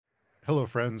Hello,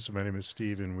 friends. My name is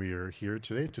Steve, and we are here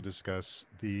today to discuss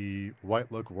the White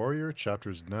Look Warrior,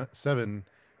 chapters 7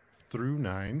 through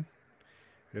 9.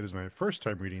 It is my first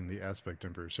time reading the Aspect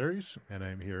Emperor series, and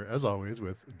I'm here, as always,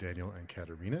 with Daniel and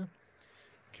Katerina.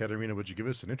 Katerina, would you give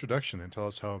us an introduction and tell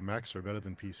us how Macs are better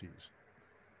than PCs?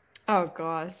 Oh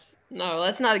gosh. No,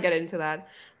 let's not get into that.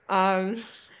 Um,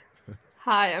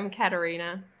 Hi, I'm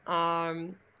Katarina.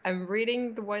 I'm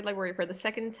reading The White Library for the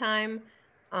second time.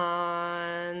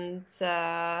 And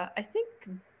I think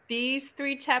these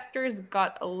three chapters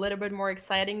got a little bit more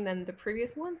exciting than the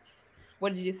previous ones.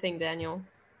 What did you think, Daniel?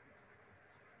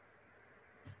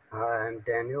 I'm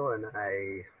Daniel, and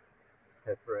I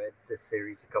have read this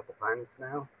series a couple times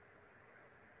now,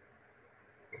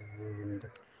 and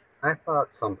I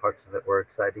thought some parts of it were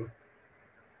exciting.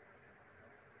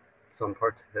 Some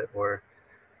parts of it were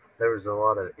there was a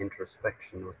lot of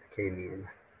introspection with Camian.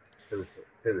 There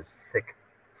was thick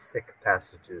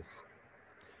passages.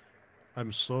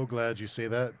 I'm so glad you say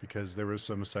that because there were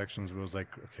some sections where I was like,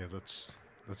 okay, let's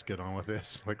get on with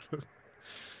this. Like,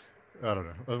 I don't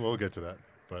know. We'll get to that,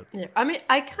 but Yeah, I mean,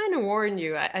 I kind of warned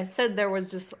you. I said there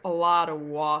was just a lot of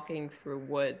walking through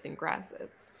woods and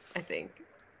grasses, I think,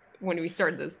 when we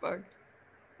started this book.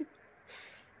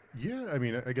 yeah, I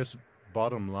mean, I guess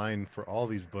bottom line for all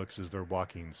these books is they're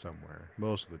walking somewhere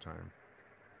most of the time.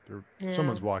 Yeah.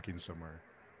 Someone's walking somewhere.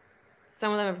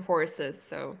 Some of them have horses,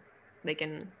 so they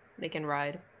can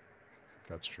ride.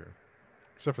 That's true.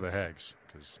 Except for the hags,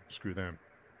 because screw them.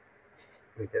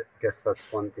 I guess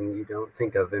that's one thing you don't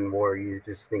think of in war. You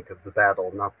just think of the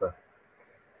battle, not the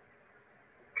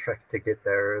trek to get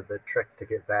there, the trek to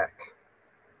get back,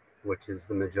 which is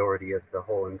the majority of the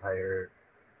whole entire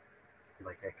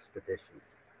expedition.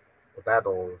 The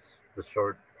battle is the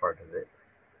short part of it.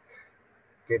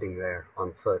 Getting there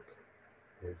on foot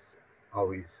is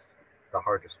always the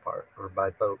hardest part, or by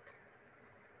boat.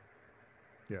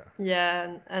 Yeah.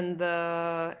 Yeah, and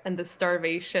the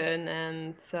starvation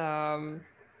and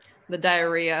the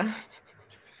diarrhea,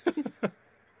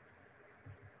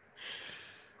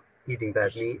 Eating The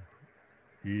bad sh- meat.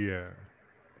 yeah.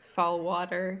 foul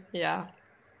water. Yeah.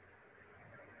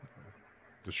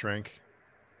 The Shrank.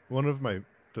 One of my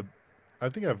the I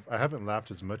think I haven't laughed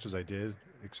as much as I did,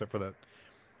 except for that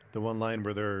the one line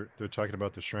where they're talking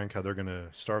about the Shrank, how they're gonna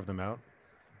starve them out.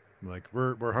 I'm like,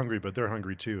 we're hungry, but they're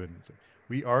hungry too, and it's like,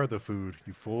 we are the food,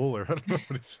 you fool, or I don't know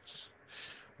what it's.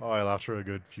 Oh, I laughed for a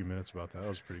good few minutes about that. That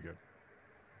was pretty good.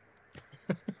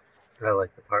 I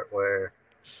like the part where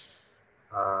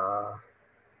uh,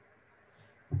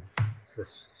 it's the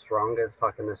strongest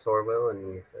talking to Sorwell,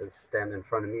 and he says, "Stand in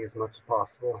front of me as much as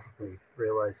possible." And he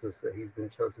realizes that he's been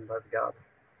chosen by the god.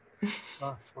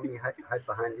 Ah, let me hide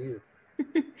behind you.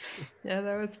 Yeah,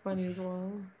 that was funny as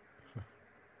well.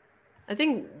 I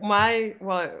think my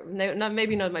well, no, not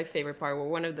maybe not my favorite part, but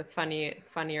one of the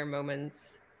funnier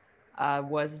moments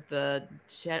was I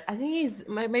think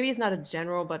maybe he's not a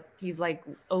general, but he's like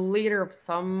a leader of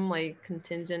some like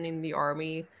contingent in the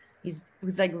army. He's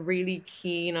like really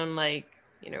keen on like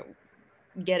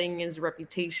getting his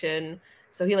reputation,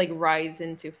 so he like rides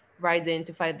in to fight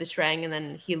the Shrang, and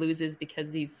then he loses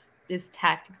because his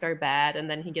tactics are bad, and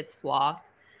then he gets flogged,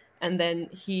 and then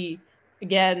he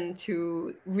again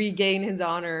to regain his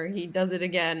honor he does it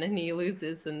again and he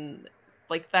loses, and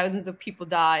like thousands of people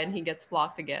die and he gets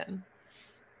flogged again.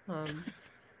 um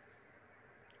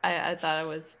I thought it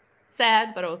was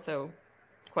sad, but also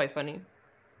quite funny.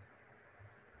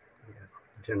 Yeah.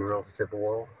 General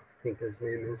Sibwell, I think his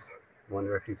name is.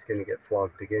 Wonder if he's going to get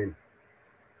flogged again.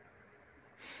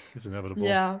 It's inevitable.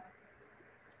 Yeah.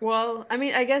 Well, I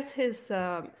mean, I guess his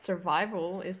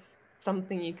survival is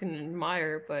something you can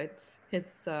admire, but his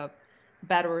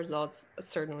battle results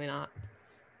certainly not.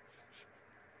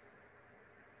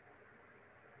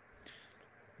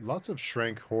 Lots of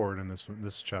Shrank horde in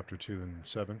this chapter 2 and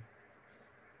 7.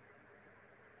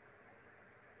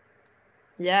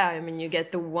 Yeah, I mean, you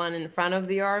get the one in front of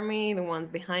the army, the ones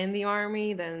behind the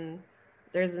army, then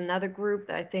there's another group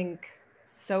that I think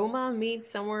Soma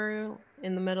meets somewhere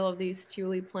in the middle of these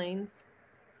Thule plains.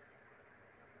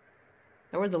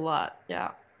 There was a lot,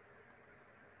 yeah.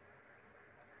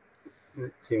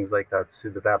 It seems like that's who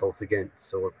the battle's against,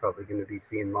 so we're probably going to be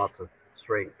seeing lots of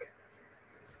Shrink.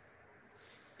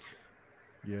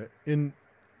 Yeah, in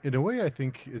a way, I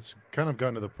think it's kind of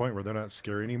gotten to the point where they're not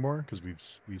scary anymore because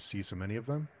we see so many of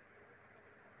them,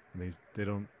 and they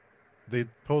don't they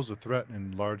pose a threat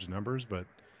in large numbers, but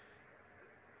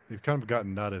they've kind of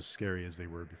gotten not as scary as they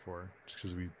were before, just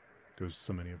because we there's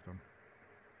so many of them.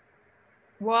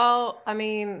 Well, I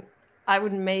mean, I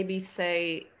would maybe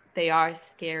say they are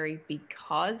scary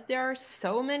because there are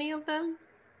so many of them.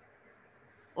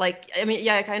 like, I mean,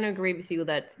 yeah, I kind of agree with you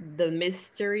that the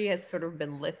mystery has sort of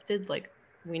been lifted. Like,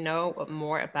 we know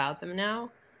more about them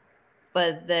now.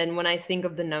 But then when I think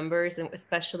of the numbers, and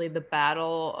especially the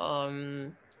battle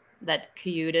that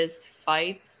Coyotes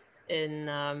fights in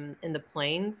the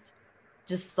plains,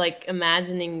 just like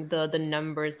imagining the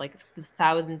numbers, like the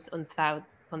thousands on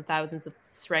thousands of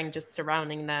strength just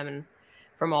surrounding them and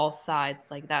from all sides,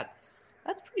 like that's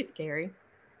pretty scary.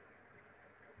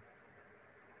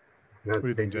 And What do I'd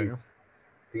you say think, Daniel?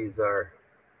 these are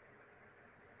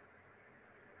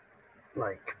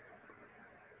like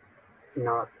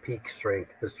not peak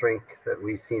strength. The strength that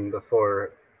we've seen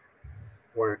before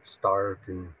weren't starved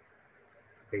and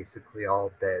basically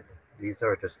all dead. These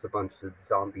are just a bunch of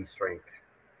zombie strength.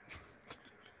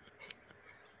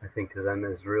 I think of them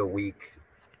as real weak,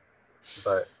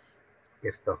 but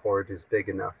if the horde is big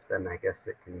enough, then I guess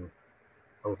it can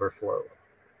overflow.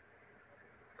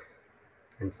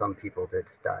 And some people did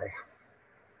die.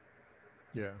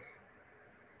 Yeah.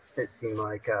 It seemed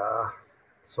like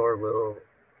Sorwell,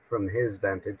 from his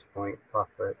vantage point, thought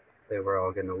that they were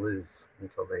all going to lose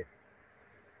until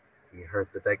he heard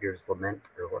the beggar's lament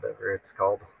or whatever it's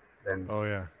called. Then Oh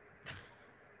yeah.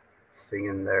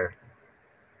 singing their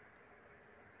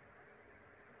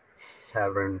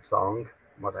tavern song,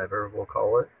 whatever we'll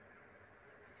call it.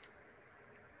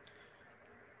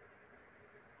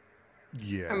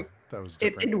 Yeah. That was It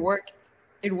different. it worked.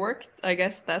 It worked. I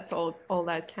guess that's all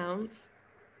that counts.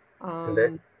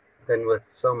 And then with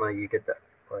Soma, you get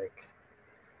like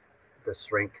the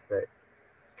strength that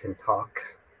can talk,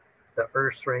 the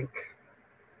Earth rank,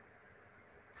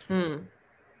 hmm.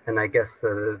 and I guess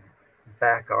the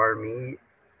back army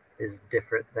is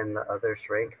different than the other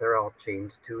rank. They're all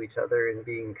chained to each other and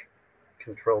being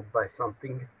controlled by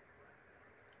something.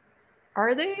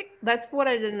 Are they? That's what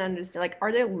I didn't understand. Like,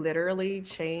 are they literally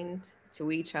chained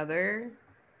to each other,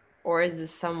 or is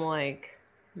this some like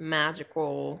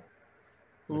magical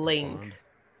Like a link? bond.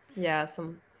 Yeah,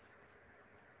 some.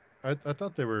 I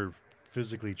thought they were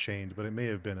physically chained, but it may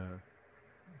have been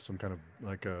some kind of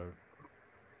like a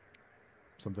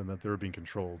something that they were being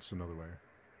controlled some other way.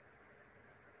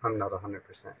 I'm not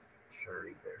 100% sure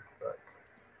either, but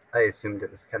I assumed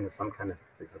it was kind of some kind of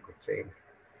physical chain.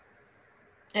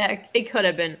 Yeah, it could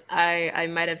have been. I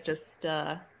might have just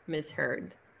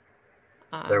misheard.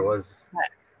 There Um, was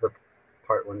the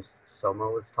part when Soma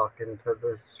was talking to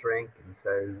this rank and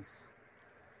says,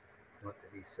 what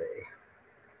did he say?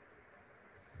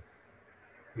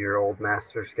 Your old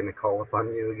master's going to call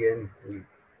upon you again. You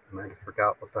might have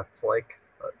forgot what that's like,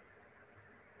 but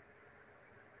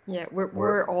yeah,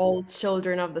 we're all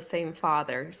children of the same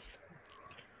fathers.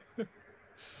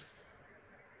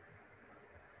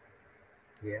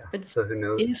 yeah. But So who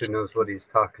knows what he's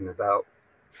talking about?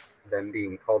 Them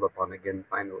being called upon again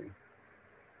finally.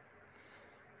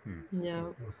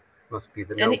 yeah, Must be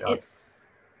the and no god.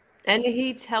 and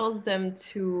he tells them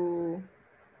to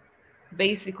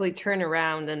basically turn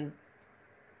around and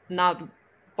not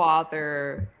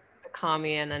bother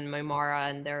Kami and Maimara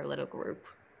and their little group.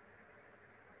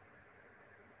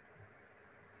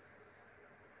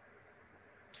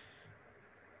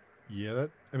 Yeah,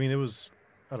 that I mean it was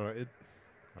I don't know,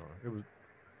 it was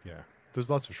yeah. There's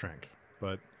lots of Shrank,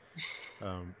 but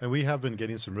and we have been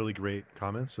getting some really great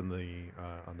comments in the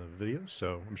on the video,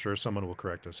 so I'm sure someone will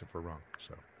correct us if we're wrong.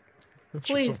 So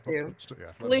Please do.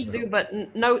 yeah, let us Please know. do, but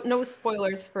no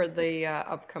spoilers for the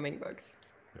upcoming books.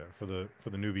 Yeah, for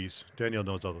the newbies, Daniel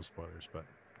knows all the spoilers, but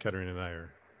Katerina and I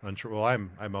are unsure. Well,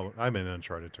 I'm in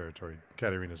uncharted territory.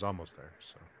 Katerina's almost there,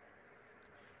 so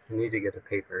I need to get a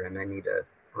paper and I need to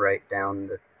write down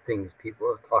the things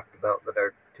people have talked about that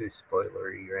are too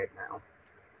spoilery right now.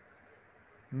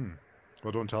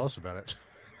 Well, don't tell us about it.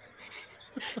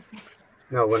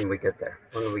 No, when we get there.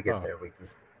 When we get Oh. there, we can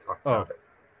talk about it.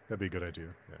 That'd be a good idea.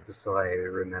 Yeah. Just so I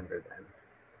remember them.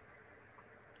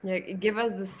 Yeah, give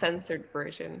us the censored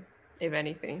version, if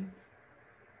anything.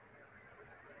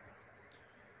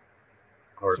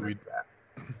 Or So that.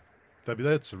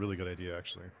 That's a really good idea,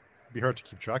 actually. It'd be hard to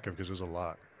keep track of because there's a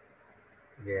lot.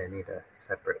 Yeah, I need a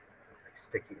separate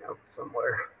sticky note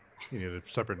somewhere. You need a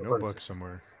separate notebook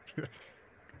somewhere.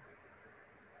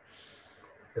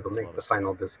 It'll make the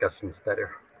final discussions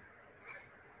better.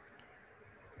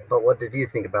 But what did you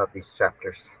think about these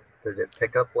chapters? Did it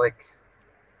pick up like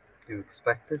you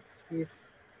expected, Steve?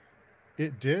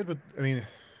 It did, but I mean,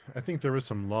 I think there are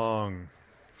some long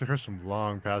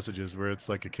passages where it's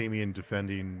like Akamian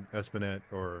defending Espinet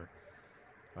or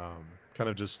kind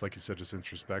of just like you said, just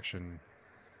introspection.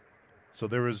 So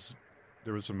there was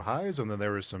some highs and then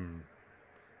there were some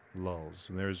lulls,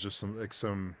 and there was just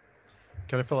some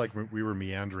kind of felt like we were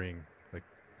meandering like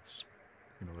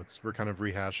it's, we're kind of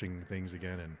rehashing things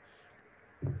again, and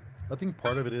I think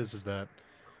part of it is that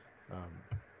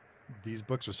these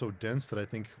books are so dense that I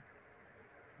think,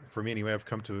 for me anyway, I've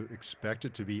come to expect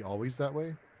it to be always that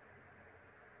way.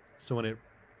 So when it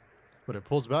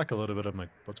pulls back a little bit, I'm like,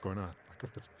 what's going on? Like,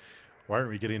 why aren't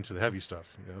we getting into the heavy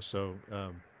stuff? So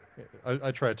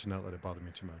I tried to not let it bother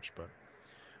me too much, but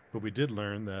we did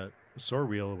learn that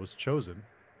Sorwheel was chosen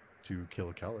to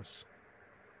kill Callus.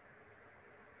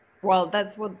 Well,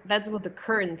 that's what the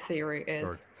current theory is.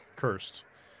 Or cursed.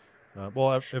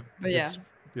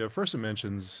 First it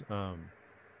mentions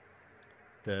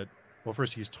that. Well,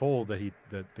 first he's told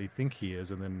that they think he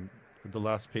is, and then the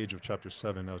last page of chapter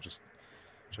 7. I was just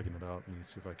checking it out. Let me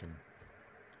see if I can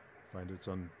find it. It's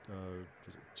on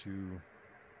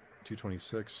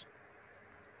 226.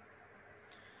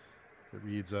 It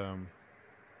reads. Sorry,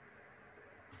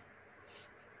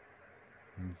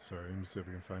 let me see if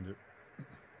we can find it.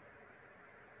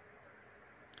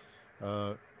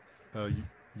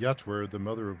 Yatwer, the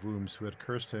mother of wombs, who had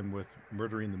cursed him with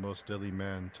murdering the most deadly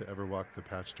man to ever walk the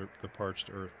parched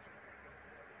earth.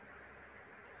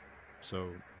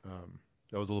 So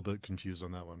I was a little bit confused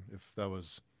on that one. If that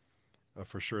was a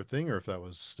for sure thing, or if that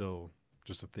was still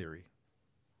just a theory.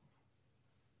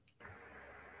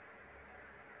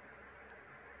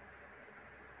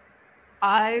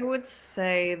 I would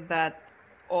say that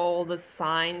all the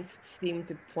signs seem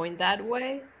to point that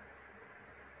way.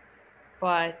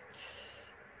 But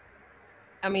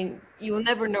I mean, you'll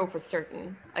never know for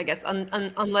certain, I guess,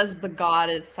 unless the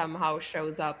goddess somehow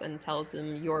shows up and tells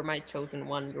him, "You're my chosen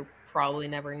one." You'll probably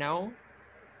never know.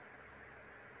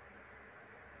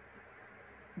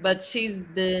 But she's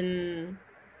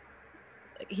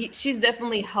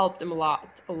definitely helped him a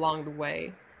lot along the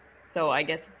way. So I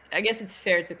guess it's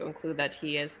fair to conclude that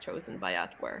he is chosen by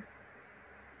Yatwer.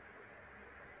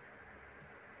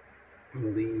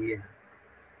 We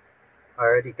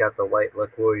already got the White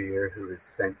Luck Warrior who was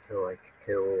sent to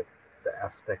kill the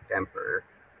Aspect Emperor,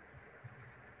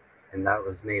 and that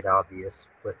was made obvious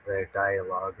with their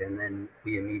dialogue. And then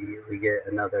we immediately get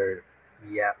another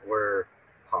Yatwer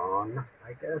pawn,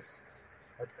 I guess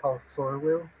I'd call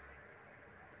Sorwheel,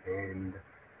 and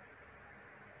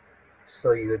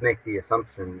so you would make the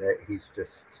assumption that he's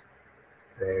just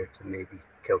there to maybe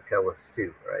kill Kellis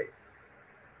too, right?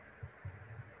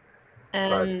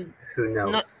 And but who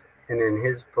knows? And in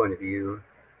his point of view,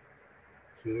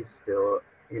 he's still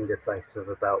indecisive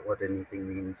about what anything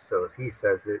means. So if he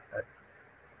says it, it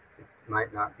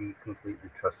might not be completely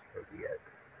trustworthy yet.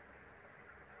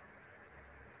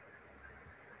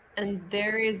 And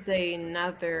there is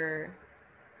another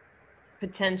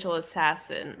potential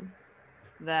assassin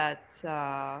that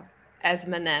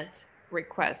Esmenet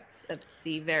requests at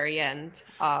the very end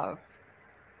of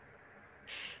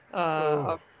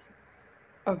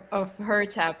her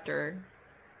chapter,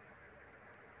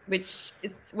 which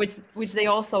they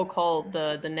also call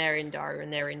the Nerindar or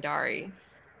Nerindari.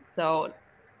 So,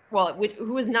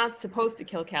 who is not supposed to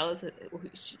kill Callus?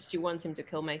 She wants him to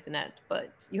kill Maythanet,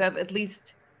 but you have at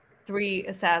least 3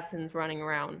 assassins running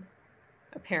around,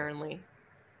 apparently,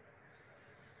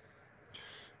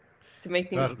 to make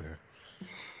things.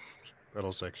 That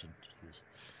whole section. Jeez.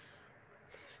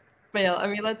 But yeah, I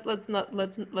mean, let's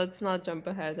not jump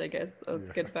ahead. I guess let's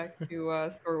get back to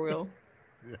Sorwheel.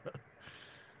 Yeah.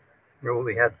 Well,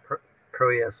 we had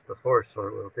Proyas before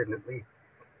Sorwheel, didn't we?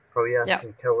 Proyas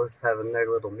and Kellis having their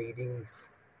little meetings.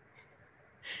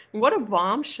 What a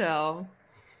bombshell!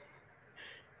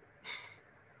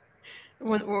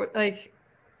 I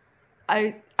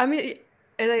mean,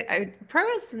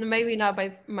 Proyas maybe not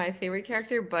my favorite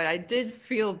character, but I did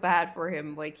feel bad for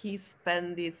him. Like, he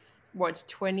spent these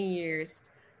 20 years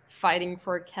fighting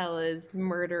for Kellis,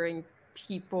 murdering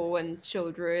people and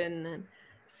children and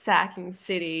sacking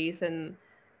cities, and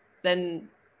then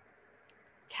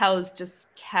Kellis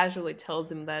just casually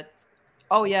tells him that,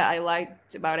 "Oh yeah, I lied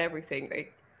about everything.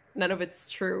 Like, none of it's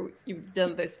true. You've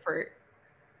done this for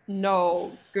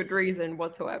no good reason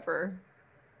whatsoever."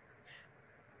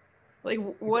 Like,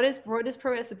 what is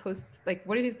Proyas supposed to, like?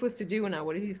 What is he supposed to do now?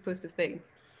 What is he supposed to think?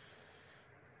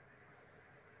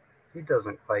 He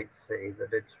doesn't quite say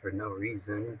that it's for no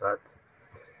reason, but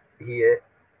he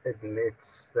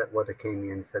admits that what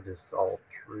Achamian said is all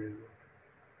true,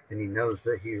 and he knows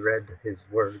that he read his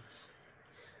words.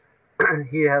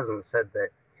 He hasn't said that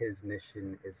his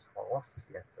mission is false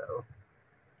yet, though.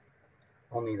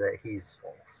 Only that he's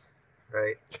false,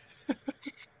 right?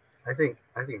 I think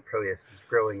Proyas is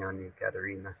growing on you,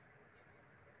 Katerina.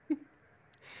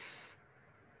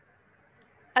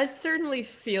 I certainly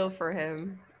feel for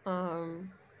him.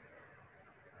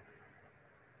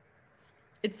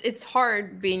 it's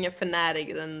hard being a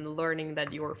fanatic than learning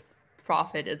that your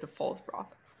prophet is a false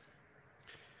prophet,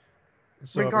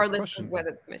 So I have a regardless of question.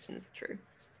 whether the mission is true.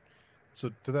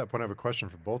 So to that point, I have a question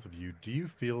for both of you. Do you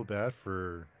feel bad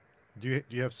for? Do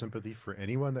you have sympathy for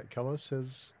anyone that Kellis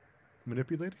has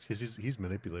manipulated? Because he's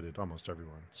manipulated almost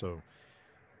everyone. So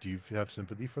do you have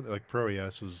sympathy for that? Like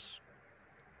Proeas was.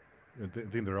 I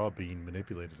think they're all being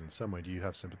manipulated in some way. Do you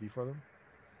have sympathy for them?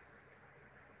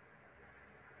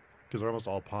 Because they're almost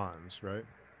all pawns, right?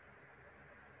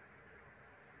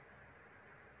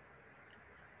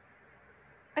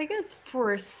 I guess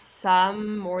for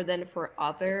some more than for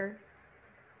other.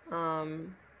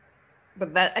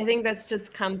 But that I think that's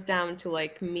just comes down to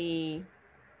like me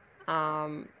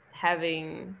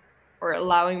having or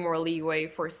allowing more leeway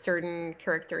for certain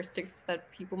characteristics that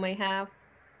people may have.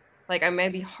 Like I may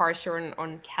be harsher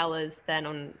on Kellis than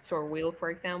on Sorwheel, for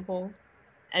example.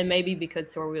 And maybe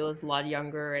because Sorwheel is a lot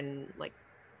younger and like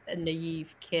a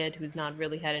naive kid who's not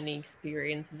really had any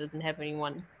experience and doesn't have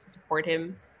anyone to support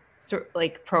him. So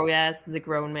like Proyas is a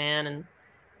grown man and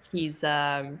he's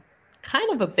kind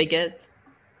of a bigot,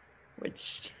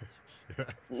 which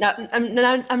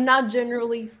I'm not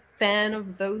generally fan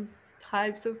of those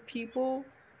types of people.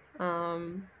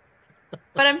 But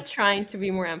I'm trying to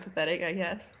be more empathetic, I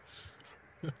guess.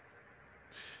 Well,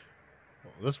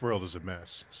 this world is a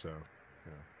mess, so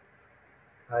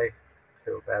I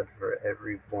feel bad for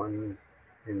everyone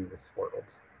in this world.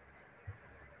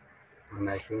 And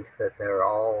I think that they're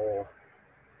all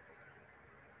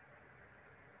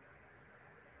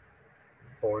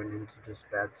born into just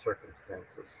bad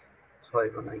circumstances. That's why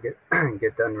when I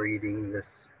get done reading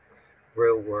this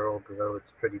real world, though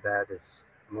it's pretty bad, is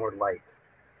more light.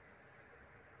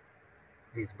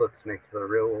 These books make the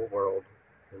real world,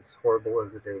 as horrible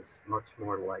as it is, much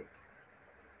more light.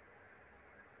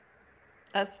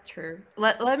 That's true.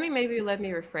 Let me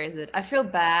rephrase it. I feel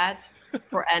bad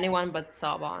for anyone but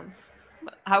Saban.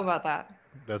 How about that?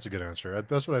 that's a good answer.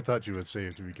 That's what I thought you would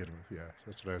say to begin with. Yeah,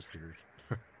 that's what I was figured.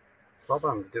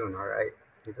 Saban's doing all right.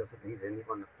 He doesn't need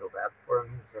anyone to feel bad for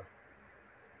him. He's a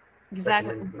Exactly.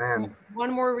 second in command.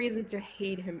 One more reason to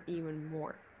hate him even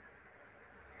more.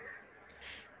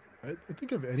 I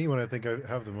think of anyone, I think I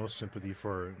have the most sympathy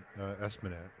for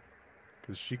Esminette,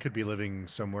 because she could be living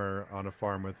somewhere on a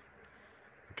farm with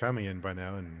a Kamian by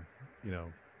now, and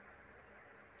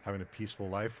having a peaceful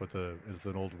life with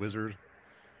an old wizard.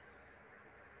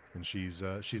 And she's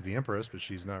the empress, but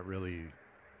she's not really.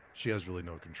 She has really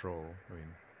no control. I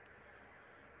mean,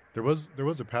 there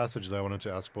was a passage that I wanted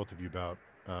to ask both of you about.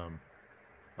 I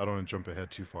don't want to jump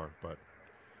ahead too far, but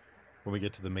when we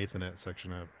get to the Mathanet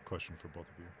section, I have a question for both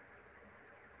of you.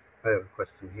 I have a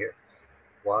question here.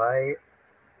 Why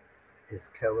is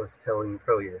Kellis telling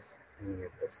Proyas any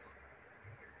of this?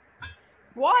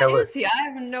 Why is he? I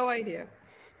have no idea.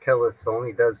 Kellis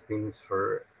only does things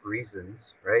for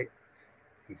reasons, right?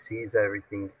 He sees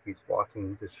everything. He's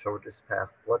walking the shortest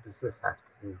path. What does this have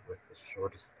to do with the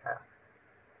shortest path?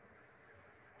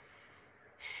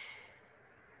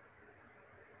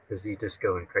 Is he just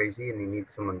going crazy and he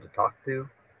needs someone to talk to?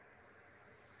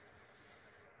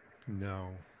 No.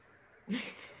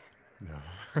 No.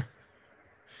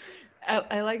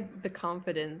 I like the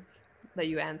confidence that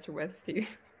you answer with, Steve.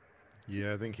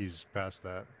 Yeah, I think he's past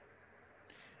that.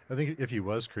 I think if he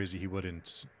was crazy, he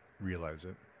wouldn't realize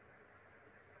it.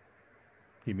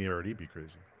 He may already be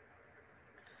crazy.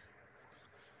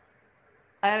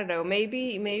 I don't know.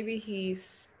 Maybe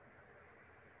he's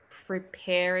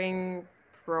preparing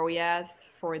Proyas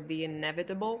for the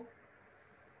inevitable.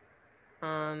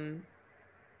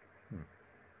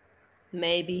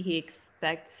 Maybe he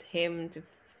expects him to.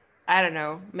 I don't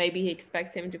know. Maybe he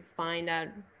expects him to find out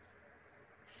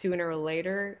sooner or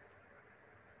later.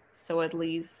 So at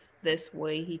least this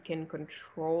way he can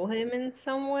control him in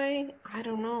some way. I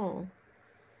don't know.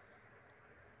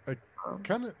 I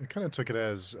kind of took it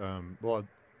as well.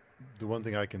 The only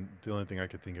thing I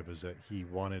could think of is that he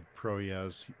wanted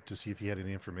Proyas to see if he had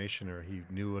any information, or he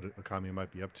knew what Akami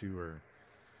might be up to, or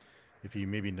if he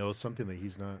maybe knows something that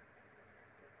he's not.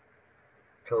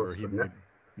 Or he would know.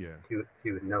 Yeah,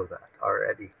 he would know that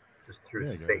already just through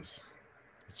his face.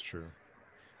 It's true.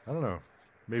 I don't know.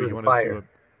 Maybe he wanted to see what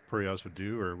Proyas would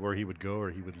do, or where he would go,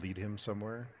 or he would lead him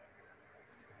somewhere.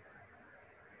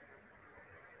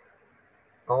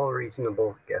 All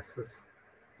reasonable guesses.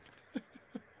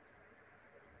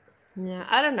 Yeah,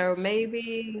 I don't know.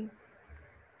 Maybe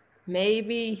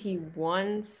he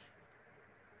wants.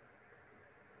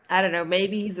 I don't know.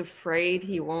 Maybe he's afraid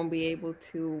he won't be able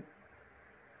to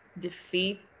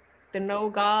defeat the No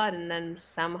God, and then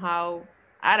somehow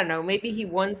I don't know, maybe he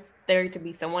wants there to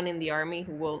be someone in the army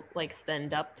who will like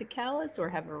stand up to Callus or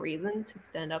have a reason to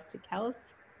stand up to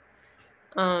Callus.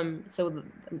 So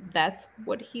that's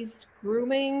what he's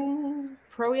grooming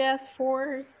Proyas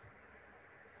for.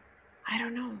 I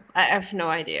don't know. I have no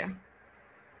idea.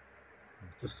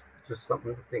 Just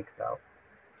something to think about.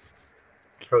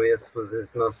 Troilus was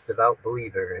his most devout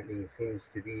believer, and he seems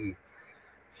to be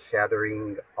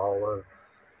shattering all of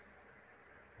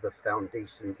the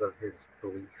foundations of his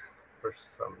belief for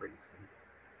some reason.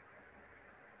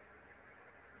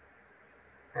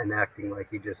 And acting like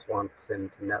he just wants him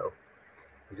to know.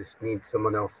 He just needs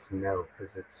someone else to know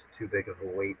because it's too big of a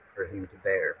weight for him to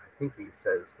bear. I think he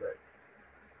says that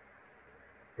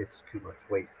it's too much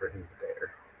weight for him to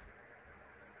bear.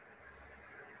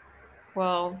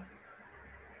 Well,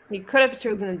 he could have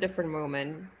chosen a different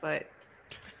moment, but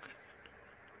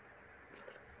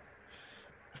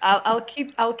I'll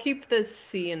keep this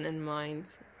scene in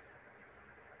mind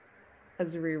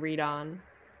as we read on.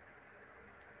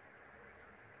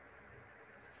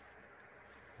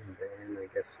 And then I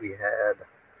guess we had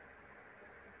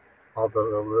all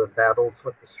the battles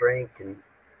with the Shrank, and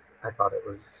I thought it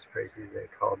was crazy they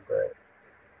called the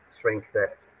Shrank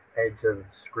the Edge of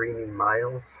Screaming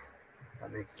Miles.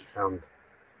 That makes it sound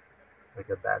like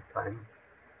a bad time.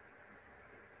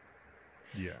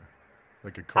 Yeah,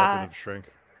 like a carpet of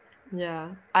Shrank. Yeah,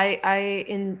 I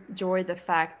enjoy the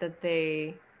fact that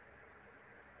they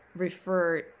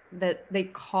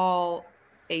call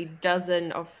a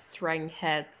dozen of Shrank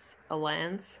heads a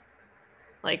lance.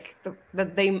 Like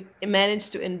that they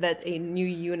managed to invent a new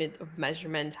unit of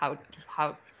measurement how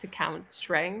to count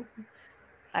strength.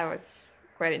 That was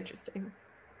quite interesting.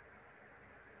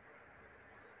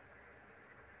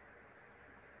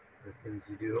 The things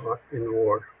you do in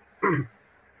war.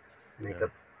 Make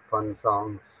up fun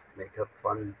songs, make up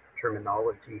fun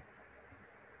terminology.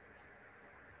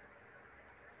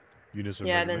 Units of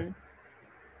measurement.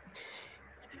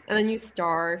 And then you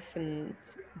starve and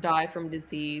die from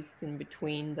disease in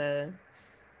between the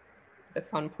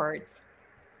fun parts.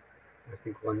 I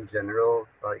think one general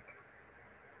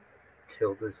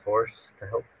killed his horse to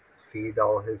help feed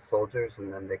all his soldiers,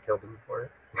 and then they killed him for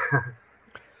it.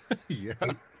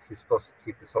 Yeah. He's supposed to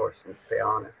keep his horse and stay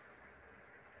on it.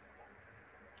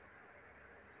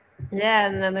 Yeah,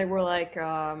 and then they were like,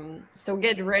 so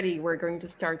get ready, we're going to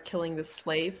start killing the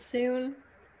slaves soon.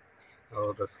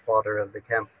 Oh, the slaughter of the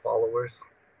camp followers.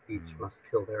 Each must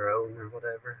kill their own or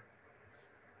whatever.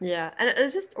 Yeah, and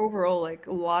it's just overall like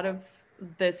a lot of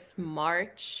this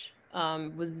march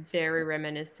was very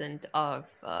reminiscent of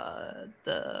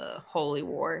the Holy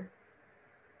War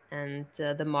and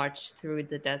the march through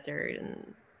the desert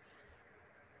and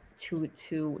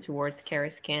towards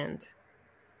Coruscant.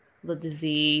 The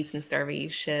disease and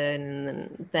starvation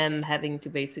and them having to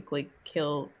basically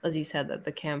kill, as you said,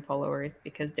 the camp followers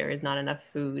because there is not enough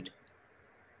food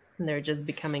and they're just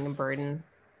becoming a burden,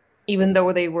 even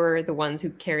though they were the ones who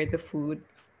carried the food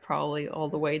probably all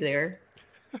the way there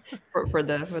for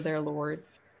their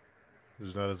lords.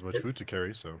 There's not as much food to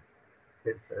carry, so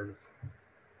it says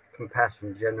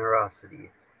compassion,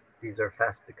 generosity, these are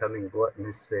fast becoming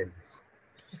gluttonous sins.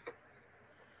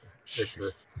 It's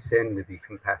a sin to be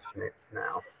compassionate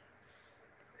now.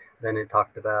 Then it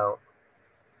talked about,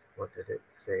 what did it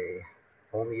say?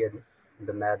 Only in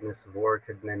the madness of war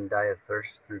could men die of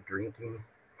thirst through drinking.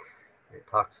 And it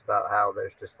talks about how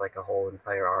there's just like a whole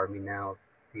entire army now of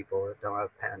people that don't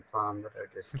have pants on that are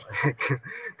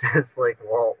just like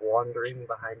wandering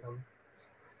behind them. It's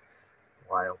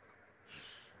wild.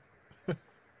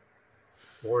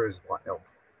 War is wild.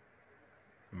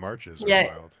 Marches are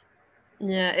wild.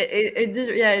 Yeah, it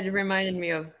did. Yeah, it reminded me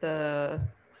of the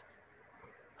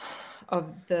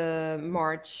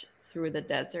march through the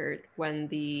desert when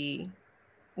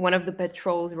one of the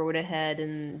patrols rode ahead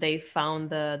and they found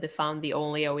the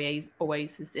only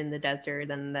oasis in the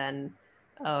desert, and then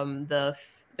the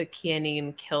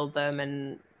Kianin killed them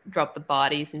and dropped the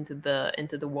bodies into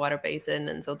the water basin,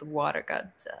 and so the water got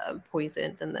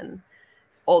poisoned, and then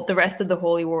all the rest of the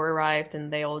Holy War arrived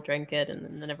and they all drank it,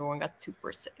 and then everyone got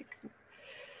super sick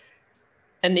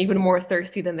and even more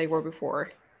thirsty than they were before.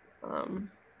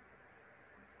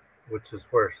 Which is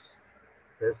worse,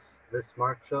 this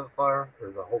march so far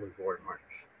or the Holy War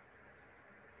march?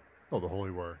 Oh, the Holy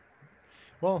War.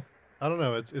 Well, I don't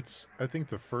know. It's. I think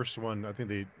the first one. I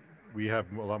think we have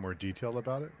a lot more detail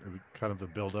about it. Kind of the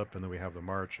build up, and then we have the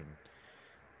march, and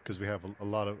because we have a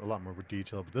lot more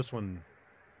detail. But this one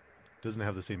doesn't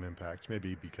have the same impact.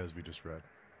 Maybe because we just read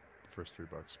the first 3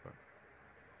 books, but.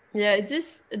 Yeah,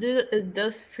 it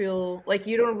does feel like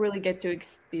you don't really get to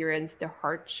experience the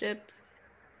hardships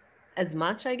as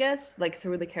much, I guess, like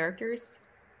through the characters.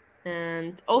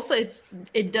 And also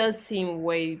it does seem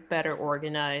way better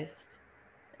organized.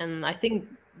 And I think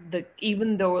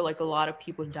even though like a lot of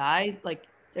people die, like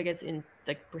I guess in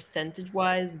like percentage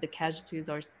wise, the casualties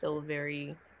are still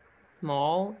very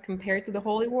small compared to the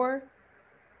Holy War.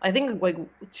 I think like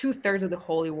 2/3 of the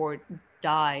Holy War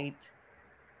died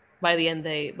by the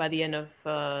end of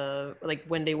like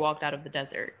when they walked out of the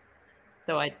desert.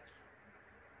 So I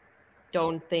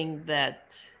don't think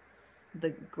that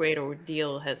the Great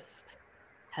Ordeal has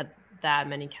had that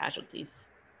many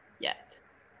casualties yet.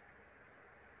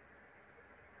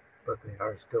 But they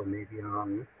are still maybe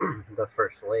on the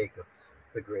first leg of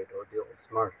the Great Ordeal's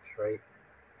march, right?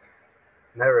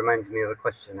 And that reminds me of a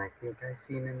question I think I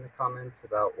seen in the comments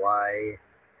about why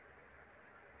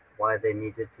they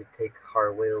needed to take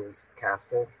Harwill's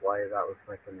castle, why that was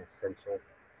like an essential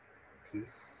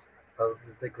piece of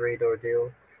the Great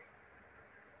Ordeal.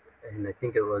 And I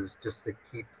think it was just to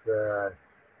keep the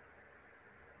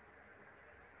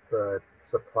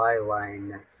supply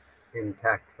line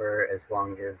intact for as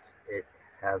long as it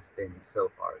has been so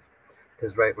far.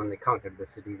 Because right when they conquered the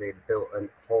city, they built a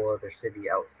whole other city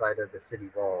outside of the city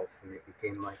walls, and it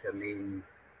became like a main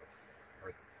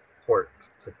like port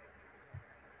to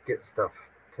get stuff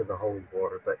to the Holy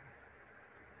War. But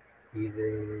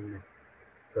even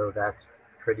though that's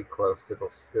pretty close, it'll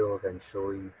still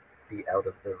eventually be out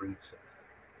of the reach of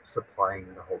supplying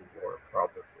the Holy War,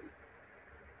 probably.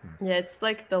 Yeah, it's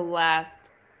like the last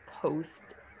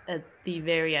post at the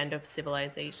very end of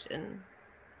civilization.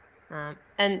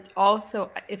 And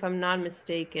also, if I'm not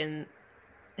mistaken,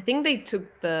 I think they took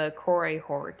the Koray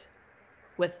Horde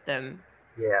with them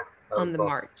Yeah, on the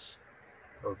march.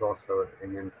 that was also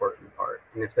an important part.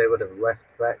 And if they would have left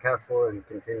that castle and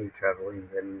continued traveling,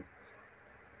 then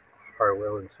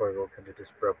Harwill and Sorgel could have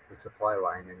just broke the supply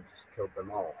line and just killed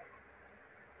them all.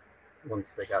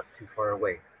 Once they got too far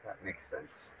away, that makes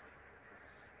sense.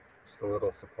 Just a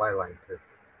little supply line to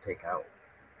take out.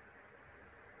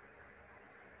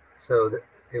 So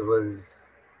it was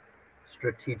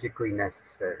strategically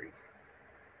necessary.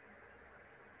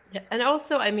 Yeah, and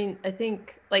also, I mean, I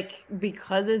think like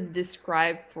because it's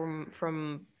described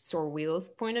from Sorwheel's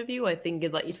point of view, I think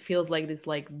it feels like this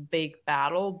like big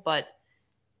battle, but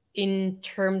in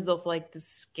terms of like the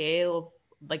scale of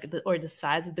like or the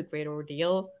size of the Great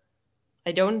Ordeal,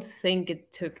 I don't think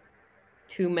it took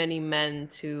too many men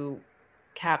to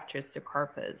capture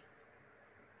Secarpus.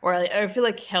 Or I feel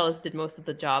like Hellas did most of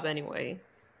the job anyway.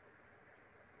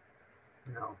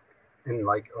 No. And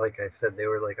like I said, they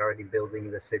were like already building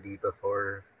the city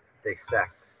before they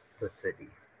sacked the city.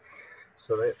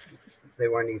 So they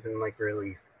weren't even like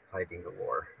really fighting a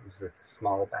war. It was a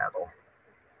small battle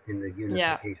in the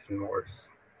unification wars.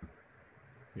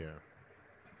 Yeah.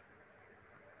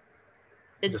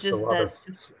 It's just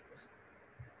just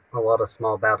a lot of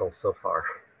small battles so far.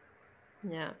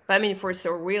 Yeah, but I mean, for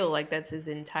Sorwheel, like that's his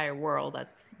entire world.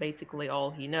 That's basically all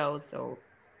he knows. So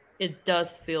it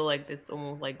does feel like this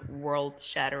almost like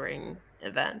world-shattering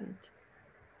event.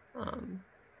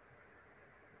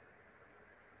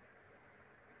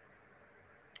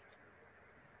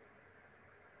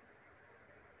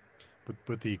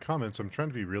 But the comments, I'm trying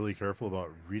to be really careful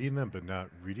about reading them, but not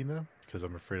reading them because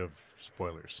I'm afraid of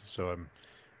spoilers. So I'm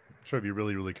trying to be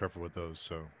really, really careful with those.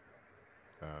 So,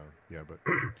 yeah, but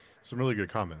some really good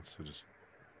comments.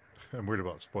 I'm worried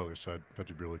about spoilers, so I have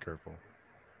to be really careful.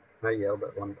 I yelled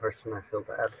at one person. I feel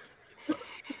bad.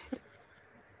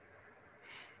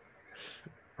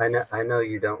 I know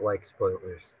you don't like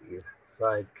spoilers, Steve, so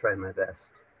I try my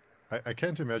best. I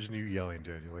can't imagine you yelling,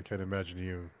 Daniel. I can't imagine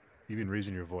you even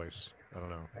raising your voice. I don't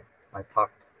know. I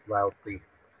talked loudly.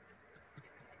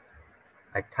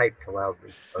 I typed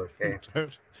loudly, okay?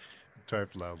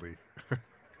 Typed loudly.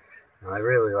 I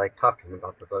really like talking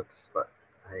about the books, but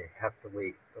I have to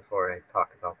wait before I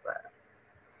talk about that.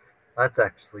 That's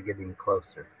actually getting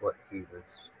closer, what he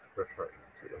was referring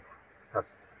to. Has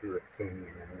to do with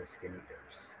Canyon and the Skin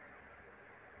Eaters.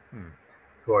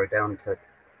 Who are down to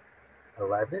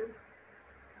 11?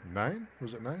 9?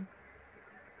 Was it 9?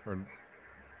 Or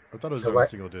I thought it was only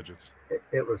single digits.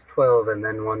 It was 12, and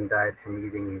then one died from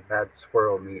eating bad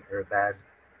squirrel meat or bad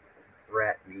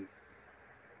rat meat.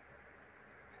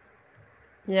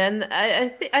 Yeah, and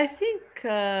I think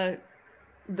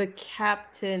the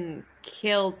captain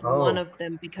killed one of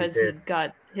them because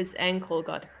his ankle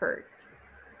got hurt.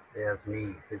 Yeah,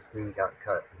 his knee got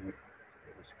cut, and it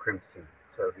was crimson,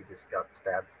 so he just got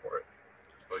stabbed for it.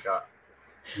 Forgot.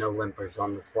 No limpers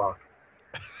on the slog.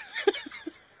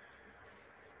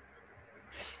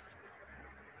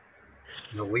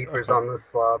 No weepers on the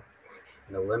slob.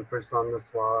 No limpers on the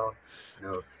slob.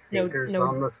 No No, thinkers no,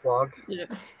 on the slog. yeah,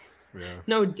 Yeah.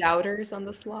 no doubters on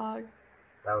the slog.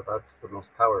 That's the most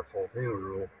powerful new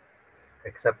rule.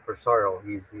 Except for Sarl,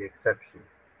 he's the exception.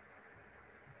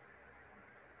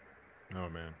 Oh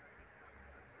man.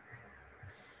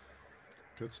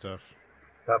 Good stuff.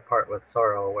 That part with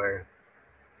Sarl where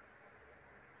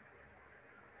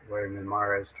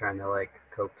Mimara is trying to like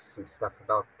coax some stuff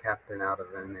about the captain out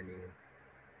of him, and he's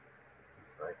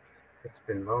like, "It's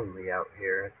been lonely out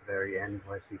here." At the very end,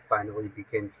 like he finally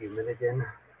became human again.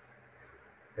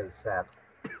 It was sad.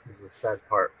 It was a sad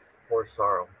part. Poor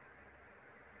Sarl.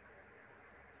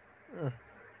 Eh,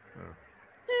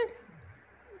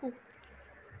 Eh,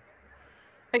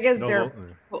 I guess no, they're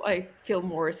well, I feel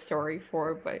more sorry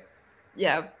for, but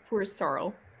yeah, poor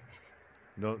Sorrel.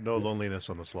 no loneliness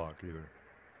on the slog either.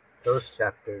 Those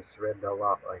chapters read a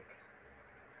lot like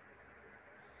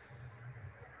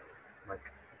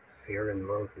fear and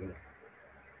loathing.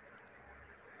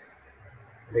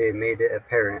 They made it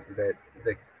apparent that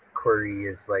the query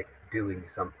is like doing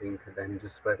something to them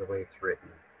just by the way it's written.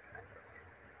 Kind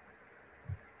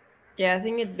Yeah, I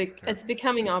think Yeah. it's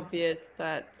becoming obvious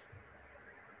that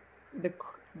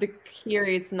the cure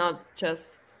is not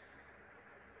just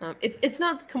it's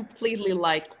not completely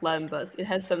like Lembus. It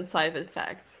has some side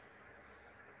effects.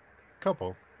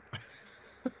 Couple.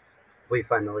 We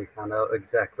finally found out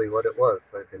exactly what it was.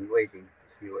 I've been waiting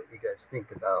to see what you guys think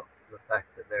about the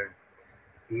fact that they're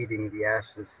eating the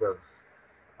ashes of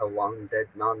a long dead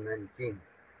non-men king.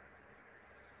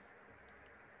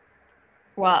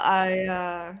 Well,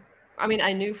 I mean,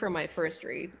 I knew from my first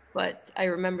read, but I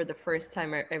remember the first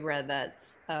time I read that,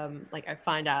 like I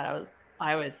find out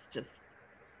I was just,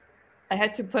 I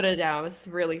had to put it down. I was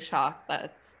really shocked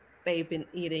that they've been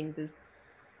eating this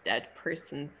dead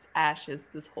person's ashes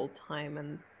this whole time,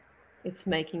 and it's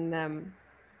making them.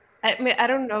 I mean, I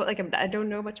don't know, like I don't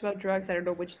know much about drugs. I don't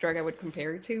know which drug I would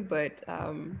compare it to, but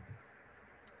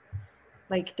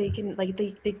like they can like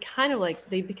they kind of like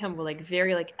they become like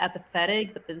very like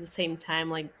apathetic, but at the same time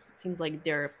like it seems like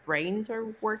their brains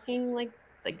are working like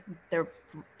they're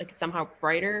like somehow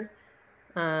brighter,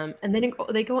 and then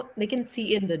they can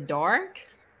see in the dark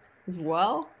as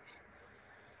well.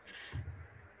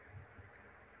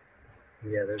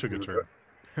 Yeah, there's Took a turn.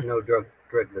 no drug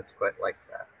that's quite like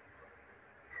that.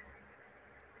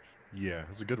 Yeah,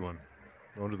 it's a good one.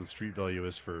 I wonder the street value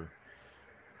is for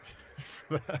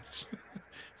for that.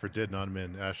 For dead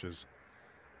non-men ashes.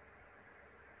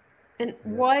 And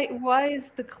Yeah. why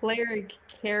is the cleric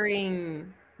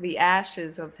carrying the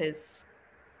ashes of his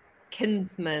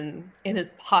kinsman in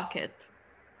his pocket?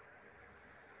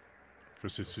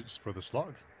 For the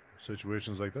slog.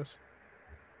 Situations like this.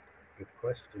 Good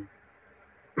question.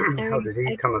 I How mean, did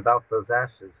he come about those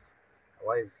ashes?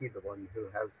 Why is he the one who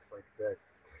has like the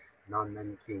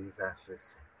non-men king's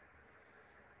ashes?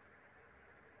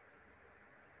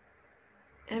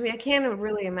 I mean, I can't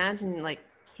really imagine like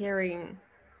carrying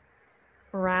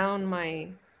around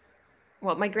my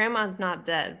well, my grandma's not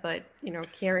dead, but you know,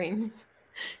 carrying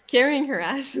her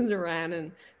ashes around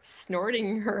and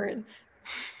snorting her and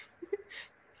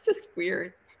it's just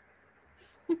weird.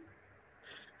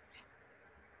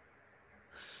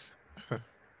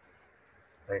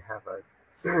 I have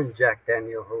a Jack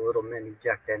Daniel, a little mini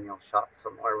Jack Daniel shot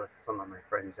somewhere with some of my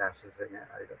friends' ashes in it.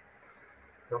 I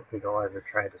don't think I'll ever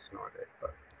try to snort it,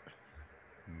 but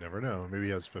Never know. Maybe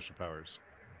he has special powers.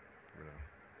 Never know.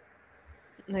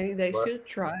 Maybe they what should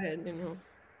try it, you know.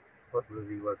 what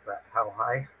movie was that? How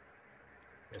High?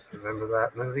 Just remember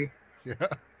that movie? Yeah.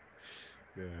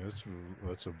 Yeah,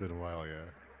 that's been a while, yeah.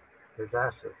 There's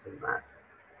ashes in that.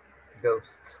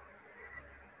 Ghosts.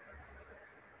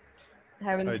 I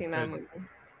haven't I seen that I movie.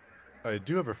 I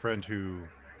do have a friend who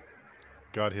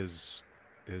got his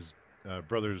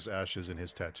brother's ashes in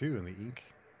his tattoo in the ink.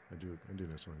 I do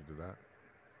know someone who did that.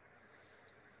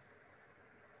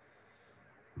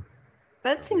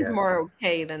 That seems Yeah. more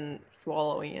okay than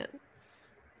swallowing it,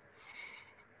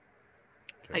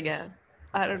 I Guess. guess.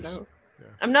 I don't Guess. know. Yeah.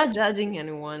 I'm not judging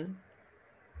anyone.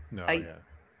 No, I, yeah.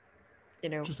 you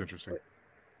know, Just interesting.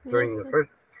 yeah. During the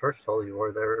first Holy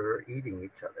War, they were eating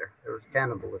each other. There was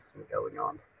cannibalism going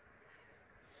on.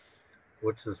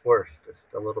 Which is worse,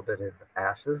 just a little bit of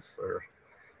ashes or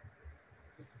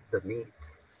the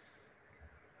meat?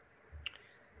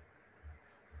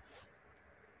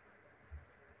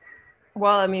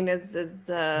 Well, I mean, as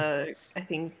I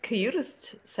think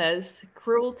Kyotis says,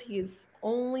 cruelty is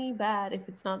only bad if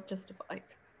it's not justified.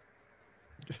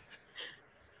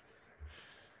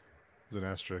 There's an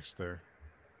asterisk there.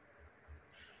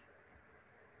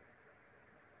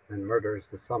 And murder is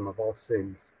the sum of all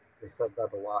sins. They said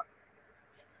that a lot.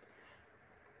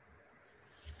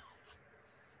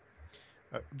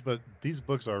 But these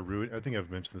books are ruining. I think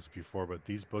I've mentioned this before, but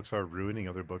these books are ruining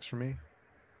other books for me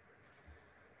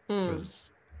Hmm. because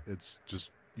it's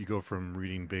just you go from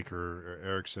reading Baker or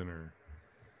Erickson, or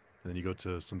and then you go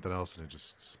to something else, and it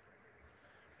just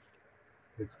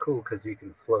It's cool because you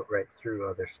can float right through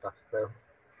other stuff, though.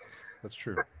 that's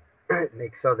true. It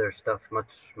makes other stuff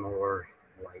much more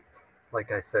light.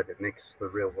 Like I said, it makes the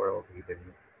real world even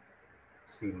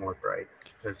seem more bright.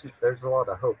 There's a lot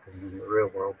of hope in the real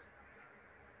world.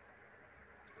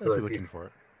 So If you're looking for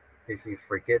it, if you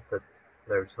forget that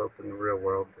there's hope in the real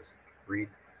world, just read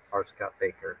R. Scott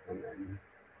Baker and then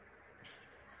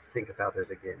think about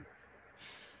it again.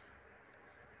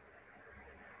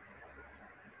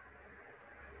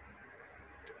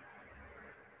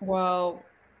 Well,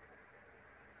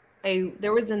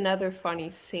 there was another funny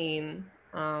scene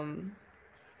in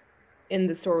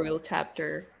the Sorial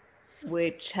chapter,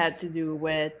 which had to do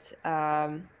with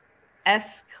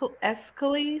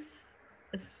Escalese,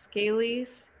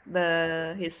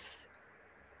 his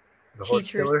The horse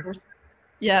teacher's killer.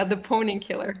 yeah, the pony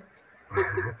killer.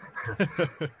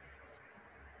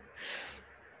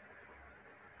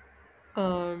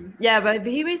 Yeah, but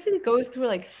he basically goes through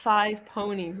like 5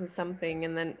 ponies or something,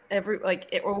 and then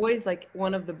always like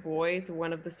one of the boys,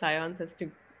 one of the scions has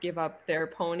to give up their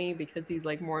pony because he's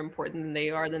like more important than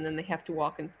they are, and then they have to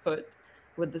walk on foot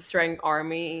with the Strang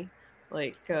army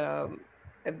like at,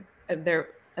 at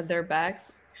their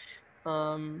backs.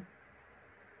 I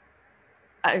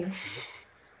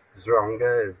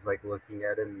Zronga is like looking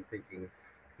at him and thinking,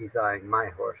 he's eyeing my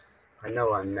horse. I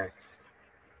know I'm next.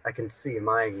 I can see him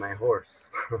eyeing my horse.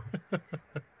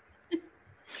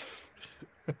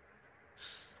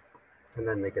 And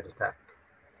then they get attacked.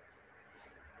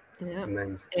 yeah. And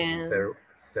then And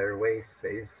Serway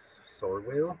saves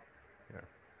Sorwheel. yeah.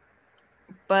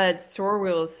 but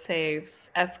Sorwheel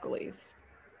saves Escalese,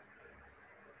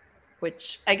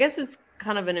 which I guess is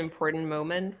kind of an important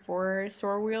moment for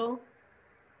Sorwheel,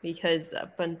 because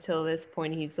up until this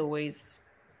point he's always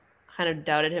kind of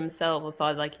doubted himself or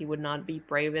thought like he would not be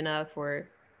brave enough, or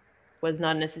was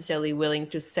not necessarily willing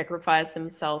to sacrifice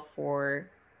himself for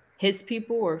his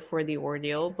people or for the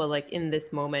ordeal. But like in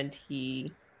this moment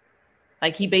he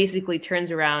basically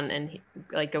turns around and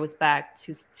like goes back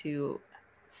to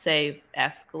save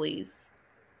Escalese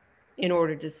in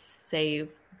order to save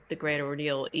the great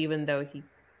ordeal, even though he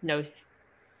knows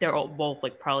they're all both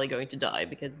like probably going to die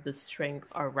because the strength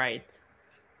are right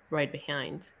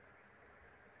behind.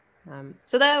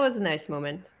 So that was a nice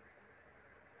moment.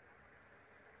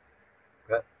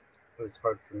 But it was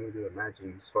hard for me to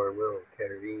imagine Sorwheel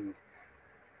carrying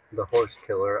the horse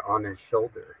killer on his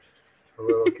shoulder. A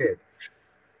little kid.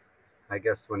 I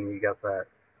guess when you got that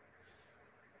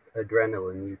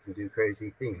adrenaline, you can do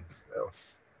crazy things, though.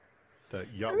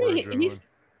 That yacht I war mean, adrenaline.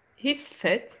 he's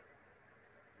fit.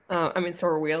 I mean,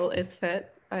 Sorwheel is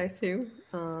fit, I assume.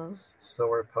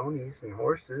 So are ponies and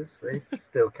horses. They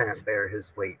still can't bear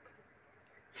his weight.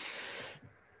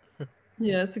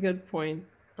 Yeah, that's a good point.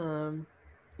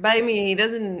 But I mean, he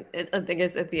doesn't. I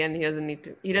guess at the end, he doesn't need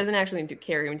to. He doesn't actually need to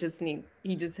carry him.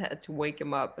 He just had to wake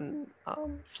him up and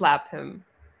slap him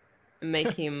and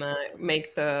make him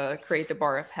create the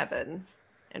bar of heaven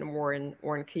and warn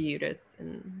Cayutis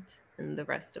and the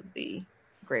rest of the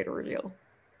great ordeal.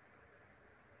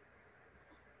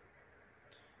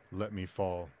 Let me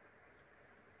fall.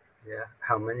 Yeah,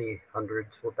 how many hundreds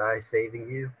will die saving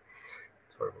you?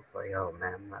 Sorwheel's like, oh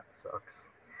man, that sucks.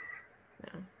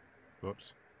 Yeah.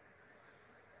 Whoops.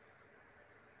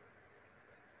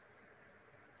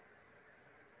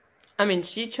 I mean,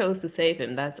 she chose to save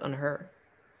him. That's on her.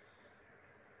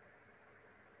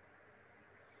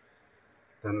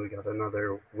 Then we got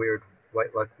another weird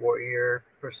White Luck Warrior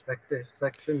perspective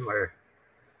section where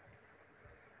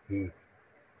he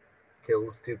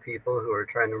kills 2 people who are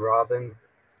trying to rob him.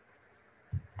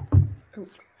 Oh.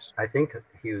 I think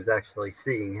he was actually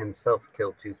seeing himself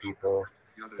kill 2 people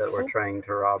that were trying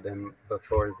to rob him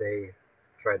before they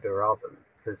tried to rob him,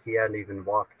 because he hadn't even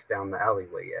walked down the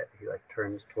alleyway yet. He like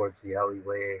turns towards the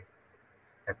alleyway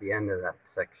at the end of that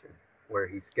section where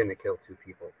he's gonna kill 2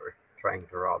 people for trying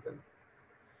to rob him.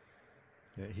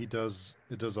 Yeah, he does.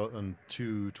 It does on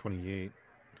 228. It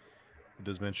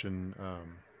does mention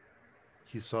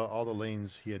he saw all the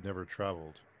lanes he had never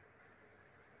traveled.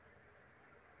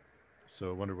 So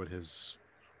I wonder what his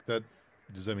that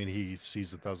does that mean he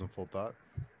sees 1,000-fold thought?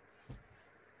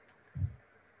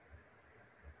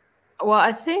 Well,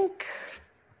 I think,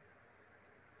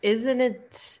 isn't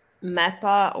it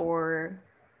Mappa or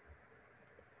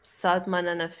Sadman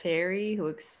and Aferi who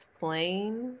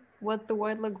explain what the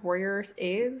White Luck Warriors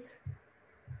is?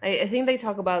 I think they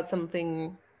talk about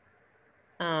something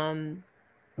Um,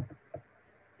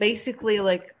 basically,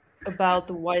 like about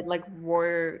the white like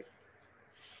warrior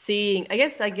seeing. I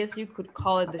guess you could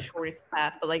call it the shortest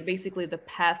path, but like basically the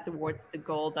path towards the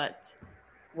goal that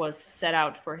was set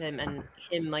out for him, and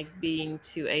him like being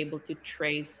to able to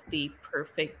trace the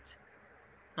perfect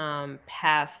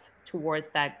path towards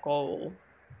that goal.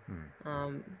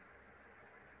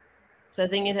 So I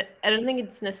don't think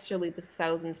it's necessarily the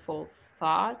thousandfold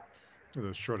thought.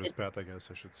 The shortest path, I guess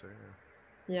I should say.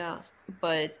 Yeah,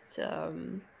 but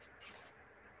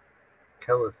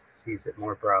Kellis sees it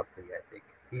more broadly, I think.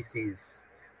 He sees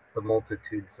the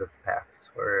multitudes of paths,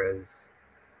 whereas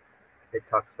it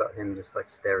talks about him just like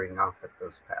staring off at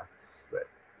those paths that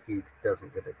he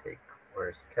doesn't get to take,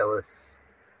 whereas Kellis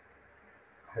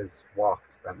has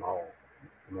walked them all,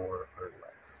 more or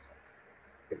less.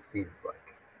 It seems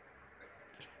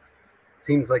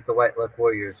like the White Luck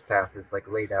Warrior's path is like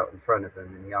laid out in front of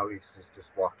him, and he always is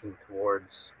just walking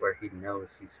towards where he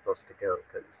knows he's supposed to go,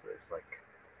 because there's like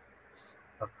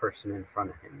a person in front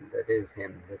of him that is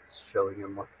him that's showing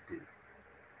him what to do.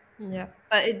 Yeah,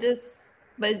 but it does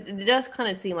kind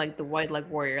of seem like the White Luck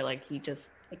Warrior, like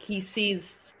he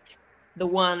sees the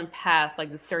one path,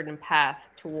 like the certain path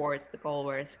towards the goal,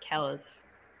 whereas Kellis,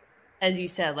 as you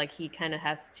said, like he kind of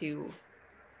has to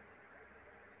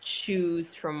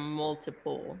choose from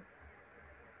multiple,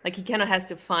 like he kind of has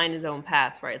to find his own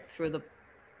path, right, through the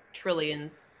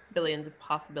trillions, billions of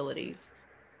possibilities.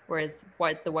 Whereas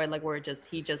the White Luck Warrior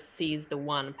he just sees the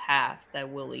one path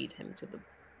that will lead him to the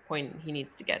point he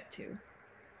needs to get to.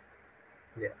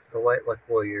 Yeah, the White Luck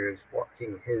Warrior is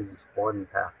walking his one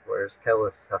path, whereas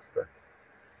Kellis has to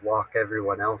walk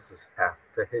everyone else's path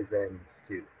to his ends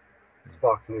too. He's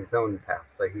walking his own path,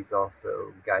 but he's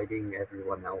also guiding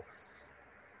everyone else.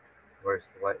 Whereas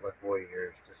the White Luck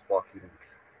Warrior is just walking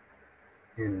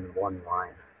in one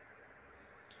line.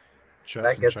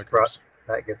 Chess and checkers.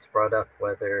 That gets brought up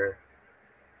whether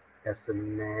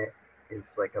Essenet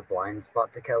is like a blind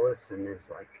spot to Kellis and is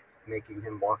like making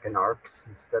him walk in arcs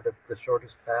instead of the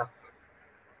shortest path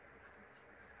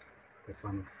to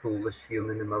some foolish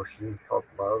human emotion called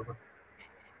love.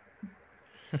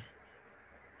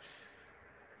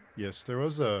 Yes, there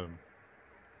was a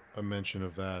mention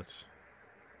of that.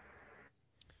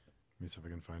 Let me see if I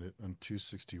can find it on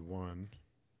 261.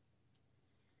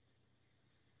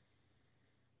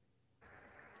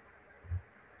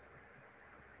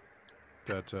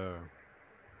 That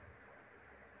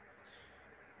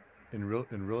in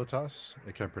Realitas,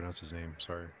 I can't pronounce his name.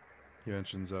 Sorry. He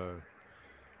mentions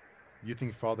you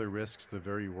think Father risks the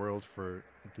very world for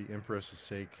the Empress's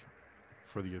sake,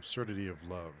 for the absurdity of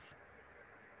love.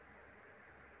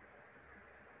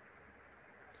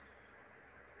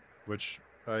 Which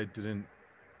I didn't.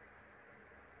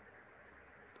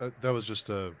 That was just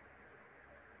a.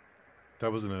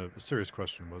 That wasn't a serious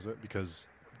question, was it? Because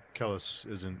Kellis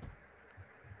isn't.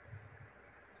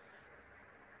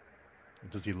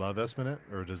 Does he love Espenet,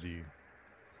 or does he?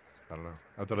 I don't know.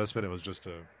 I thought Espenet was just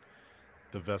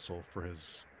the vessel for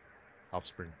his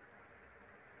offspring.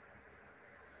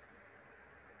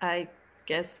 I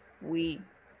guess we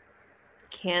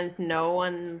can't know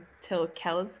until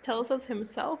Kellis tells us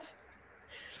himself.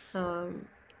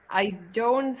 I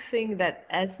don't think that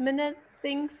Esmenet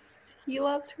thinks he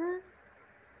loves her.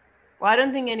 Well, I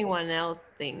don't think anyone else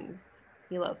thinks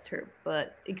he loves her,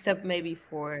 but except maybe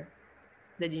for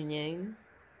the Jinyang.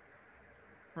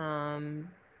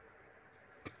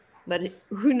 But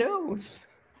who knows?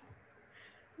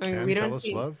 I mean, we don't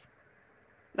Kellis love?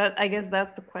 That, I guess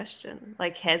that's the question.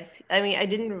 Like, I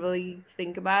didn't really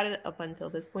think about it up until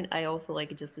this point. I also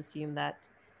just assumed that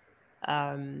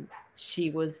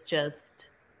she was just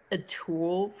a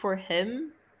tool for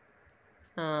him.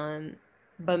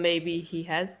 But maybe he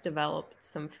has developed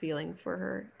some feelings for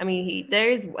her. I mean,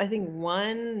 there's I think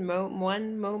one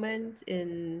moment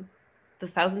in the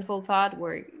Thousandfold Thought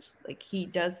where he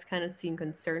does kind of seem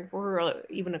concerned for her, or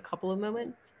even a couple of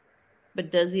moments.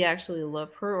 But does he actually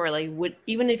love her, or would,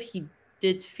 even if he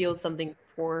did feel something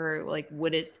for her,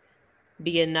 would it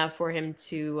be enough for him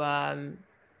to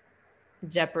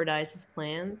jeopardize his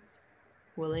plans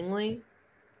willingly?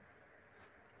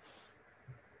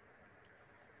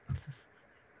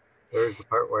 There was the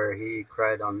part where he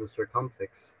cried on the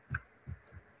circumfix,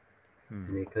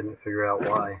 and he couldn't figure out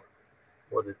why,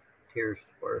 what the tears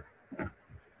were.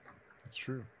 That's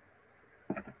true.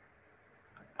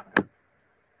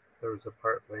 There was a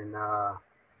part when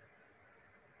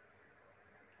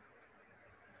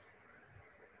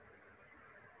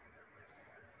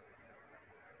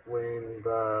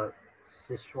the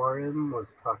Sishwarim was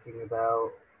talking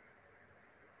about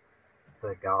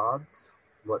the gods,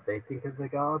 what they think of the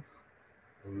gods,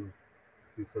 And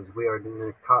he says, we are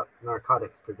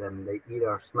narcotics to them. They eat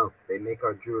our smoke. They make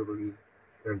our jewelry,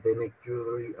 or they make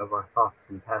jewelry of our thoughts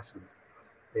and passions.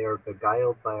 They are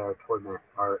beguiled by our torment,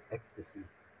 our ecstasy.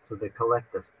 So they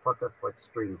collect us, pluck us like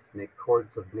strings, make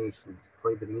chords of nations,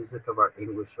 play the music of our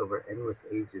anguish over endless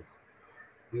ages.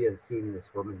 We have seen this,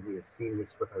 woman. We have seen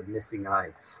this with our missing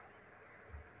eyes.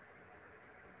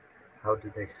 How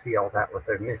do they see all that with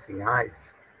their missing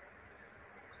eyes?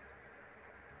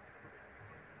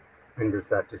 And does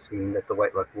that just mean that the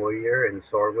White Luck Warrior and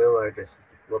Sorwill are just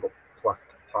little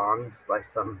plucked pawns by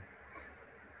some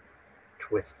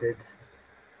twisted...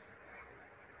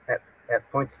 At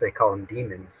points they call them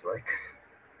demons, like...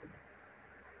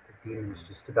 A demon's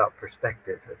just about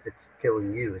perspective. If it's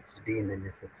killing you, it's a demon.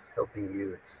 If it's helping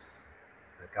you, it's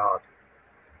a god.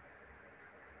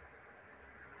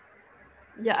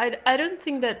 Yeah, I don't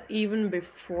think that even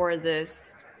before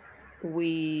this,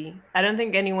 I don't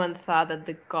think anyone thought that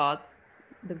the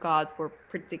gods were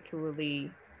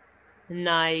particularly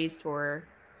nice or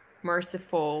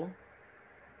merciful,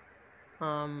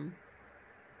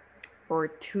 or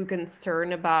too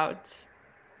concerned about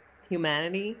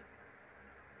humanity.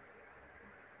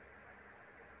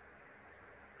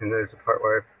 And there's a part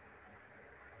where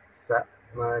Satma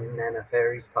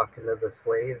Nanaferi's talking to the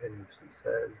slave, and she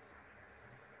says,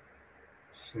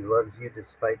 she loves you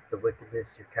despite the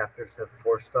wickedness your captors have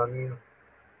forced on you,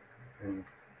 and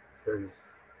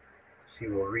says she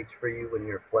will reach for you when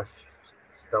your flesh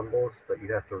stumbles, but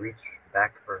you have to reach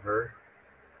back for her.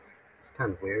 It's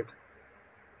kind of weird,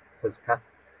 because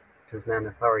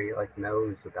Nanafari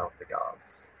knows about the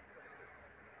gods,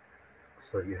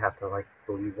 so you have to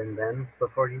believe in them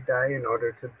before you die in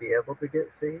order to be able to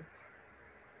get saved.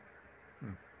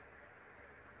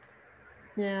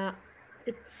 Yeah,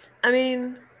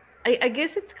 I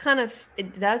guess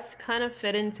it does kind of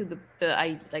fit into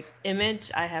the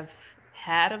image I have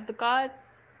had of the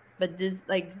gods, but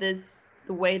the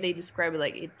way they describe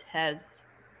it,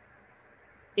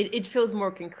 it feels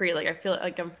more concrete. I feel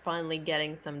like I'm finally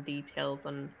getting some details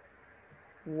on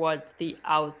what the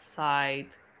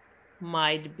outside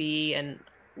might be and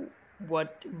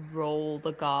what role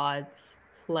the gods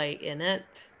play in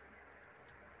it.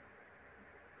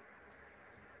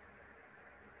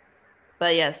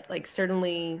 But yes,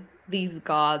 certainly these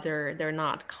gods they're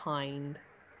not kind.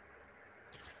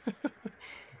 No.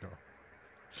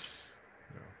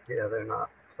 Yeah, they're not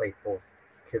playful,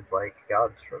 kid-like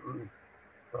gods from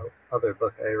other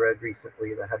book I read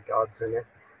recently that had gods in it.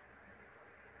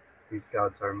 These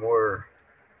gods are more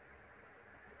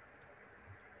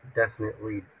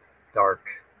definitely dark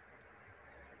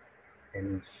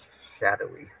and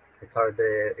shadowy. It's hard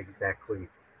to exactly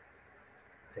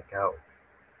pick out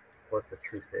what the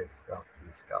truth is about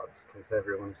these gods, because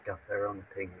everyone's got their own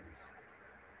opinions,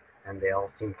 and they all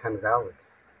seem kind of valid.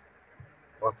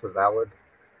 Lots of valid,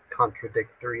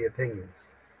 contradictory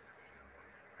opinions.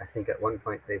 I think at one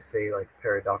point they say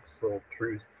paradoxical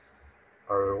truths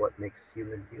are what makes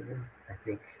human human. I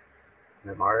think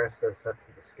Namara says that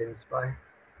to the Skin Spy.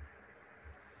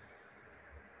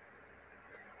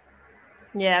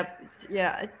 Yeah.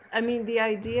 I mean, the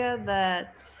idea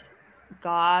that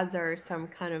gods are some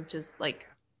kind of just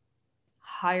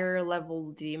higher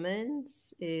level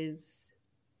demons is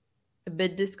a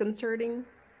bit disconcerting.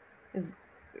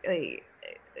 I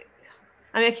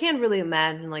can't really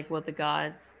imagine what the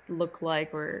gods look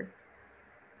like,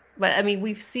 but I mean,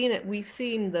 we've seen it. We've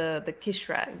seen the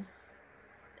Kishra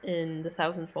in the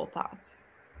Thousandfold Thought.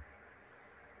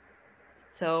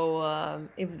 So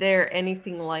if they're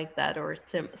anything like that or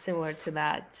similar to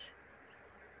that,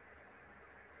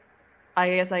 I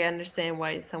guess I understand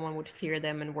why someone would fear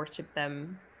them and worship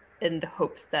them in the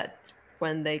hopes that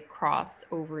when they cross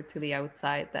over to the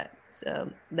outside, that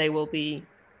they will be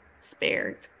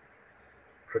spared,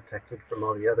 protected from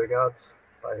all the other gods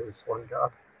by this one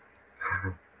god.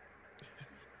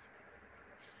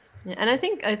 Yeah, and I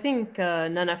think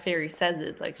Nanaferi says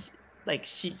it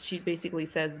she basically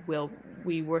says, "Well,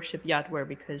 we worship Yatwer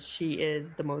because she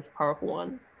is the most powerful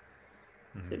one."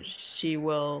 Mm-hmm. So she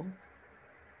will.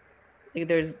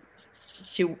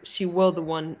 She will the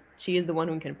one. She is the one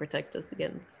who can protect us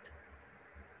against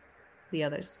the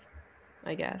others,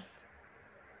 I guess.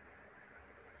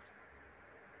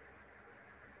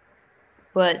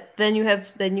 But then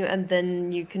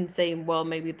you can say, well,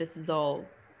 maybe this is all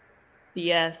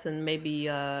BS, and maybe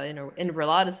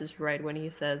Inverlatus is right when he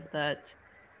says that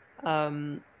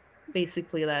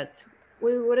basically that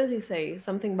what does he say?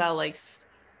 Something about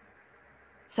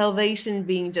salvation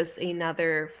being just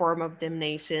another form of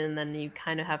damnation, and you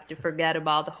kind of have to forget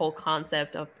about the whole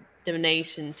concept of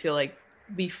damnation to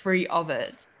be free of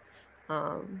it.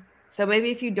 So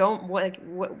maybe if you don't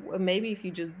maybe if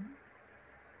you just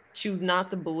choose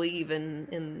not to believe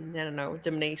in I don't know,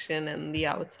 damnation and the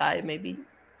outside, maybe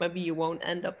you won't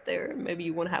end up there. Maybe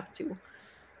you won't have to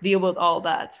deal with all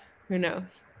that. Who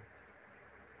knows?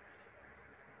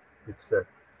 It's a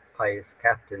pious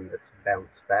captain that's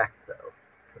bounced back, though.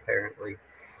 Apparently,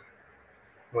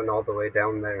 went all the way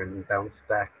down there and bounced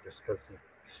back just because of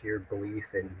sheer belief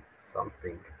in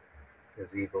something,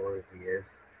 as evil as he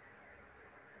is.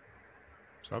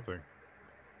 Something.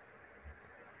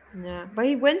 Yeah, but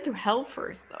he went to hell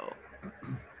first, though.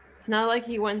 It's not like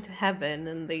he went to heaven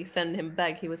and they sent him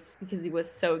back. He was because he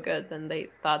was so good, and they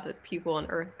thought that people on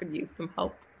Earth could use some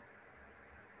help.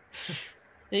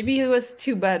 Maybe he was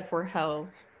too bad for hell.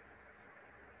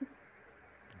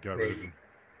 Got rid of Maybe. him.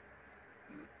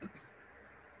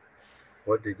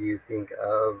 What did you think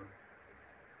of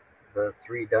the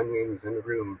 3 Dunyings in a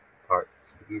room part,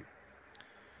 Steve?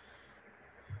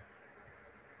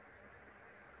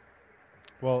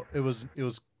 Well, it was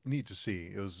neat to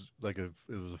see. It was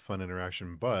a fun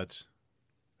interaction, but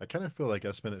I kind of feel like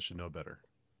Espenet should know better.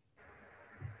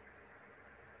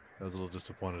 I was a little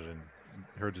disappointed in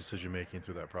her decision making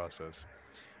through that process,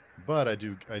 but I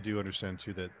do understand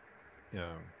too that you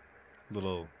know,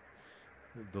 little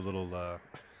the little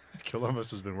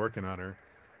Columbus has been working on her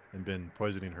and been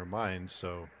poisoning her mind,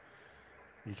 so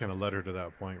he kind of led her to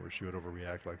that point where she would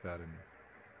overreact like that.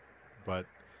 But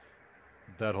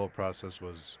that whole process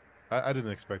was I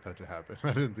didn't expect that to happen.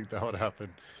 I didn't think that would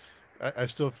happen. I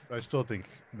still think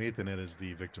Nathanet is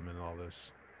the victim in all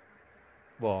this.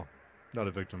 Well, not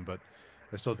a victim, but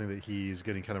I still think that he's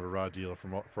getting kind of a raw deal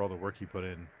for all the work he put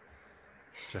in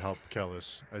to help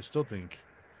Kellis. I still think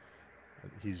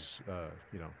he's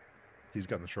he's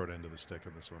gotten the short end of the stick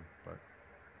in this one. But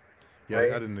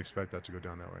yeah, I didn't expect that to go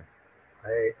down that way.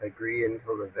 I agree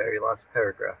until the very last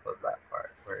paragraph of that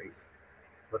part where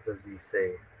what does he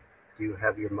say? Do you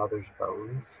have your mother's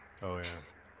bones? Oh yeah.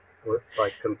 With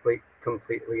like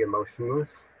completely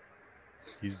emotionless.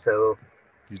 He's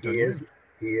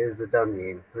he is a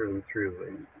Dunying through and through,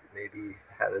 and maybe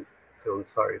having feeling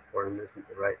sorry for him isn't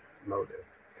the right motive.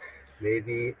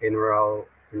 Maybe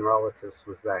Enrolatus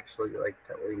was actually like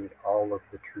telling all of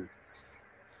the truths.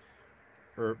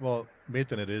 Or well,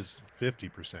 Nathan, it is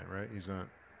 50%, right? He's not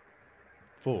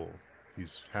full;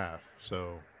 he's half.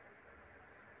 So,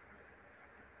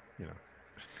 you know,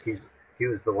 he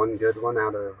was the one good one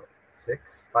out of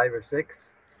 5 or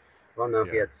 6. I don't know if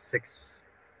he had 6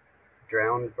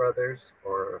 drowned brothers,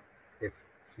 or if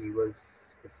he was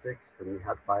the 6th and he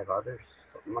had 5 others,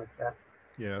 something like that.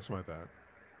 Yeah, something like that.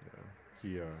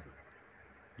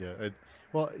 Yeah,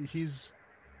 well, I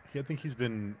think he's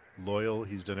been loyal.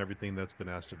 He's done everything that's been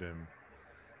asked of him,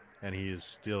 and he is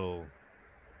still,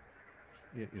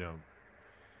 you know,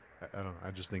 I don't know.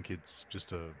 I just think it's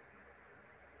just a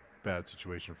bad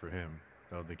situation for him.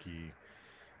 I don't think he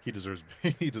deserves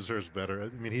he deserves better. I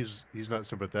mean, he's not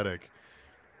sympathetic,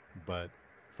 but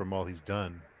from all he's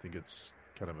done, I think it's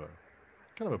kind of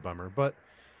a bummer. But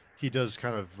he does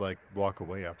kind of like walk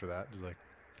away after that. He's like,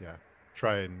 yeah,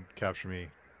 try and capture me,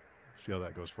 see how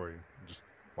that goes for you. And just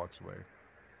walks away.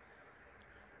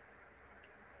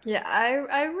 Yeah,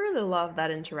 I really love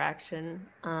that interaction.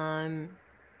 I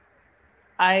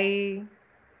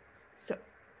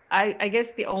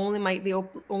guess the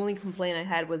only complaint I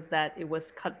had was that it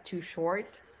was cut too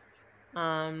short.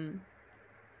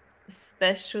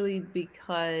 Especially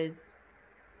because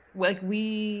like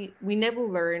we never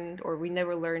learned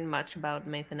much about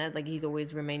Nathanet. Like he's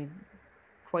always remained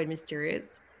quite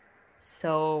mysterious.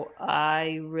 So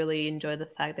I really enjoy the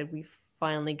fact that we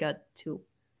finally got to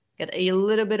get a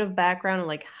little bit of background on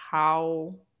like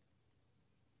how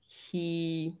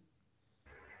he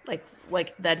like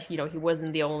that he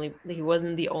wasn't the only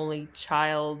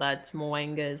child that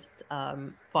Moenga's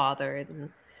fathered,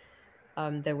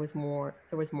 and there was more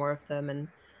of them, and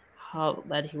how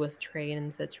that he was trained,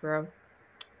 etc.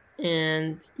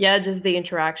 And yeah, just the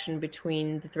interaction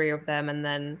between the 3 of them, and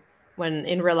then when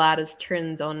Enrelatus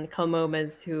turns on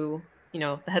Calmomes, who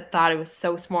had thought it was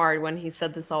so smart when he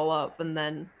set this all up, and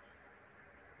then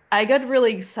I got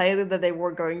really excited that they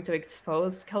were going to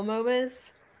expose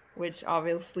Calmomes, which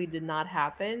obviously did not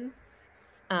happen.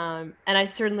 And I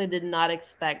certainly did not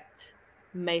expect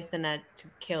Nathanet to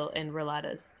kill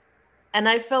Enrelatus. And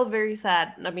I felt very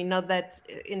sad. I mean, not that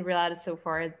Enrelatus so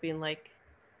far has been like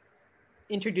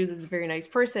introduced as a very nice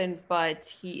person, but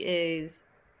he is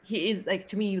like,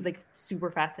 to me, he was like super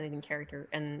fascinating character,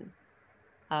 and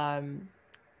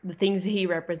the things he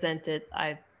represented,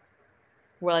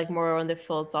 were like more on the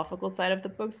philosophical side of the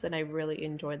books, and I really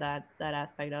enjoyed that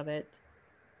aspect of it.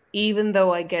 even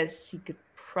though I guess you could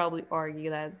probably argue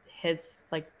that his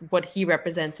like what he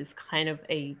represents is kind of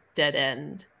a dead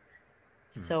end.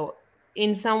 So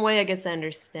in some way, I guess I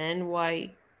understand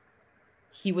why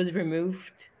he was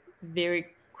removed very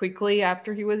quickly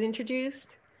after he was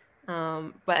introduced.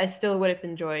 But I still would have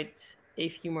enjoyed a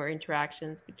few more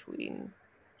interactions between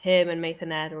him and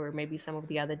Maithanet, or maybe some of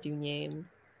the other Dunyan.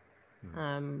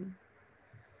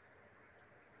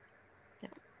 Yeah.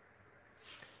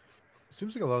 It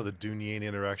seems like a lot of the Dunyan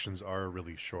interactions are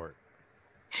really short.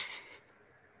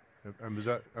 Is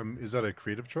that a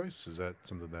creative choice? Is that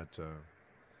something that,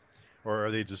 or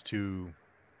are they just too?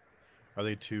 Are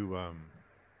they too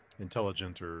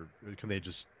intelligent, or can they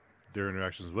just their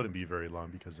interactions wouldn't be very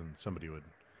long because then somebody would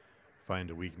find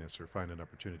a weakness or find an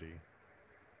opportunity?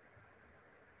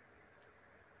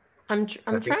 I'm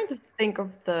trying to think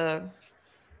of the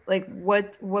like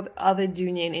what other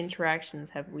Dunyan interactions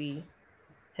have we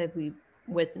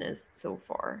witnessed so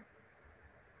far.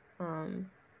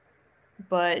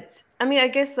 But I mean, I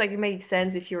guess like it makes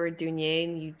sense if you're a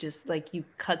Dunyan, you just like you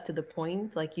cut to the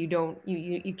point. Like you don't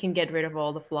you can get rid of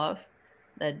all the fluff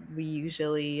that we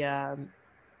usually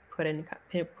put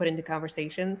into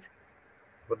conversations.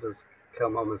 What does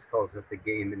Kelmomus calls it? The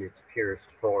game in its purest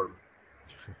form.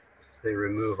 So they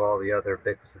remove all the other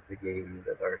bits of the game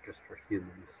that are just for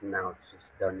humans. And now it's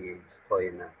just Dunyans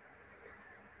playing a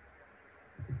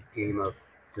game of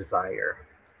desire,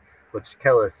 which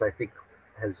Kellis, I think,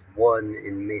 has won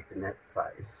in Maithanet's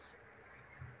eyes.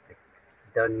 Like,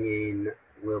 Dunyan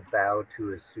will bow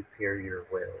to a superior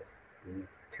will, and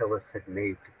Kellis had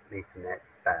made Maithanet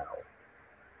bow.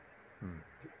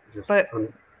 But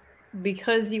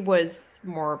because he was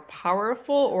more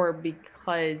powerful, or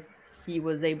because he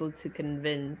was able to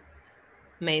convince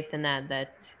Maithanet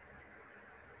that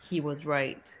he was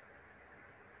right?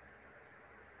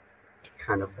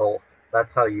 Kind of both.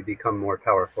 That's how you become more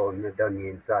powerful in the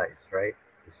Dunyan's eyes, right?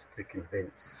 Is to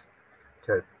convince,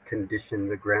 to condition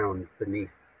the ground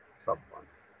beneath someone.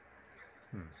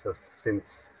 So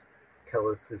since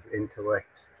Kellis's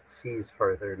intellect sees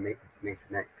further,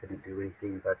 Maithanet couldn't do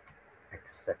anything but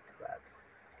accept that,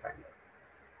 kind of.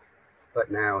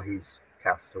 But now he's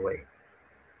cast away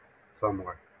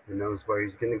somewhere. Who knows where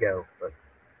he's going to go, but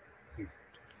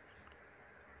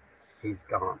he's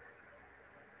gone.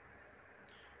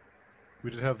 We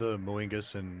did have the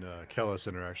Moengus and Kellis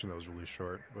interaction that was really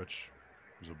short, which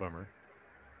was a bummer.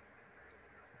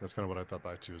 That's kind of what I thought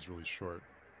back to, is really short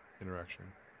interaction.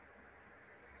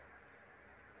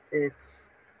 It's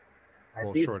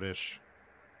short-ish.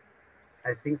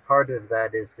 I think part of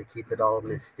that is to keep it all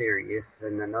mysterious,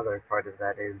 and another part of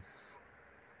that is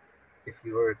if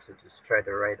you were to just try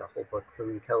to write a whole book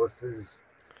from Kellis's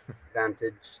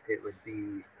vantage, it would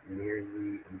be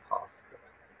nearly impossible.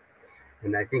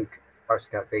 And I think R.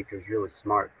 Scott Baker's really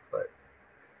smart, but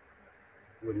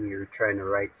when you're trying to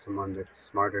write someone that's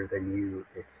smarter than you,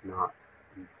 it's not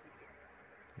easy.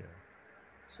 Yeah.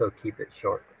 So keep it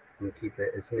short and keep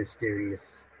it as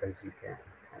mysterious as you can,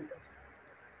 kind of.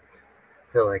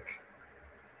 I feel like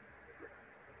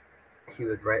he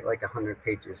would write like 100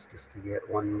 pages just to get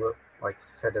one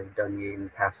set of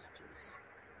Dunyan passages,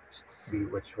 just to see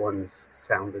which ones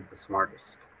sounded the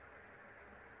smartest.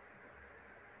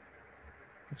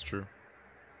 That's true.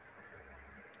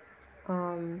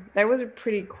 That was a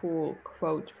pretty cool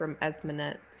quote from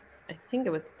Esmenet. I think it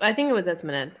was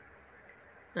Esmenet.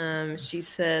 She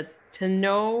said, "To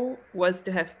know was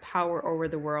to have power over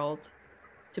the world.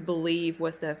 To believe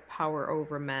was to have power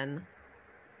over men."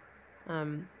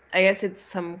 I guess it's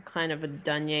some kind of a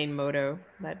Dunyan motto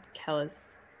that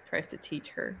Kellis tries to teach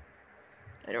her.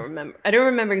 I don't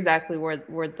remember exactly where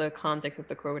the context of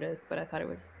the quote is, but I thought it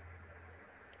was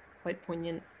quite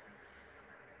poignant.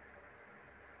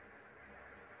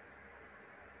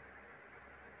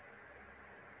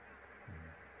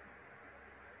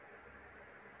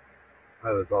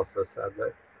 I was also sad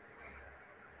that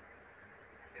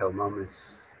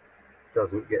Kelmomus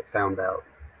doesn't get found out.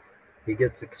 He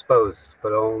gets exposed,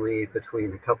 but only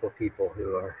between a couple people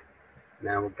who are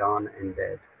now gone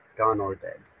or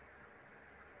dead.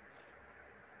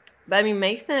 But I mean,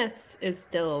 Maithanet is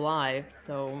still alive,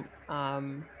 so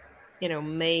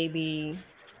maybe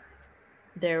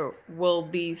there will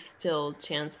be still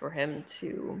chance for him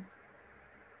to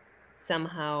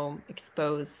somehow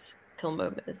expose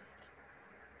Kelmomus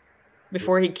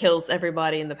before he kills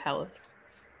everybody in the palace.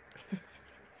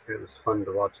 It was fun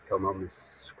to watch Kelmomus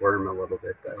squirm a little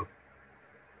bit, though.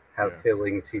 Have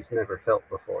feelings he's never felt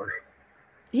before.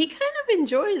 He kind of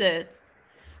enjoyed it.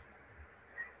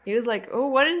 He was like, "Oh,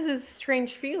 what is this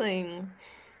strange feeling?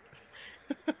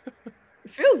 It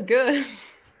feels good."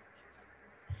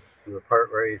 the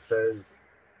part where he says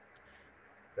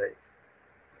that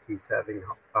he's having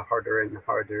a harder and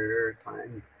harder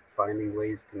time finding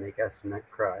ways to make Asenet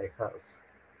cry. That was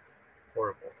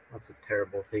horrible. That's a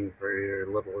terrible thing for your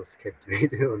littlest kid to be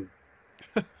doing.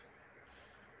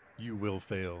 You will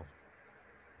fail.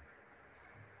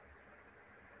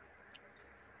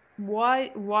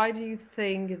 Why do you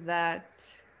think that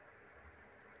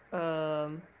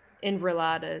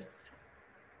Inverlatus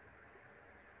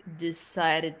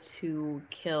decided to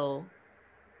kill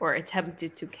or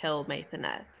attempted to kill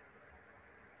Maithanet?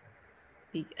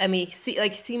 I mean,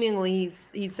 seemingly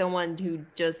he's someone who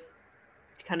just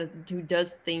who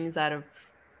does things out of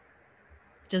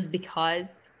just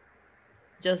because,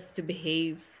 just to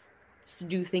behave, just to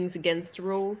do things against the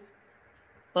rules.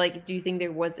 But, like, do you think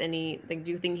there was any, like,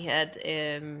 do you think he had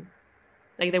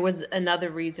like there was another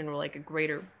reason or like a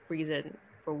greater reason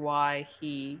for why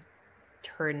he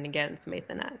turned against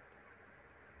Maithanet?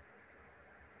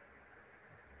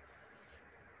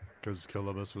 Because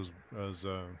Kelobus was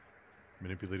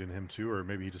manipulating him too, or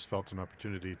maybe he just felt an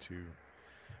opportunity to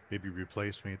maybe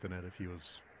replace Maithanet if he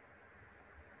was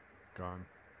gone.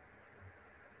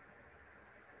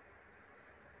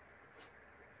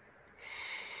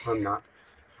 I'm not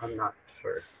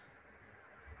sure.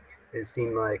 It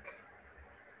seemed like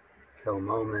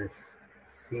Kelmomus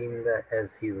seemed that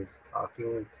as he was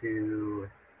talking to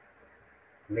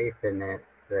Maithanet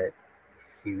that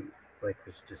he was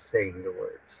just saying the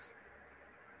words.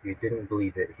 You didn't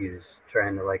believe it. He was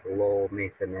trying to lull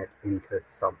Maithanet into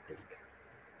something.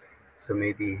 So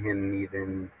maybe him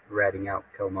even ratting out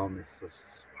Kelmomus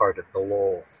was part of the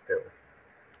lull still.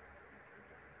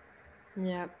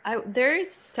 Yeah, I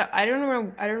don't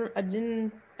remember. I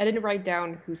didn't write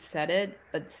down who said it,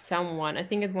 but someone, I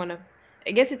think it's one of,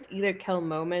 I guess it's either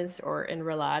Kelmomus or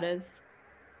Enrelatus.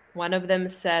 One of them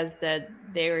says that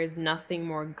there is nothing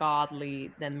more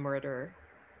godly than murder.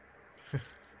 Yeah.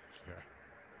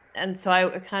 And so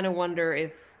I kind of wonder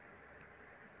if,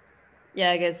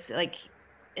 I guess like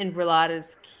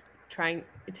Enrelatus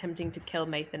attempting to kill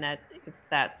Maithanet, if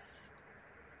that's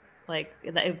like,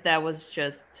 if that was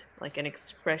just like an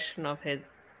expression of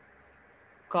his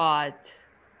godlyhood.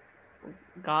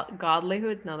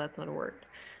 No, that's not a word.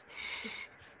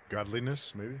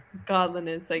 Godliness, maybe?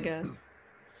 Godliness, I guess.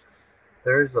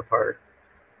 There's a part,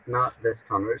 not this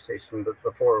conversation, but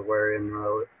before, where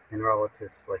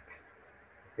Enrelatus, I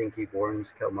think he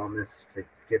warns Kelmomus to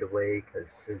get away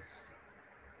because his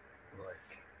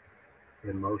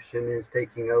emotion is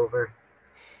taking over.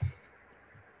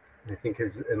 I think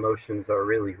his emotions are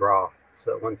really raw,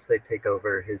 so once they take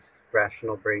over, his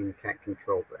rational brain can't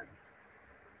control them.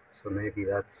 So maybe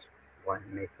that's why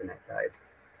Maithanet died.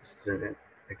 Just an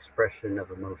expression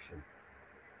of emotion.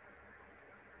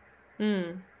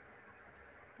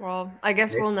 Well, I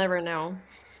guess we'll never know.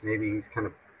 Maybe he's kind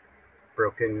of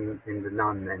broken into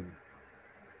non-men,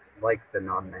 like the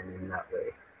non-men in that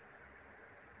way.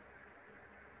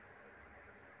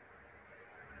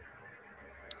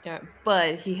 Yeah,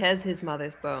 but he has his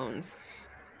mother's bones.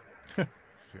 Yeah.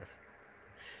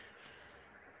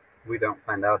 We don't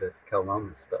find out if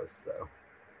Kelmomus does, though.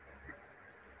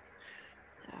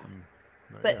 Yeah.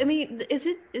 But I mean, is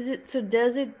it so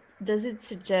does it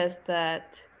suggest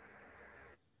that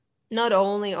not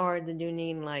only are the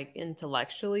Dunin like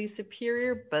intellectually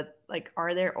superior, but like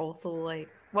are there also like,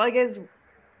 well, I guess,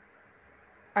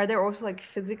 are there also like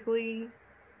physically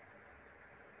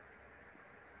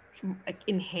like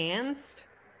enhanced?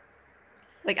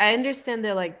 Like, I understand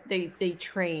they're like they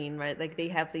train, right? Like they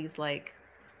have these like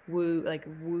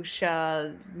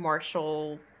wuxia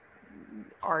martial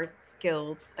art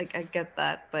skills. Like I get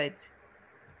that, but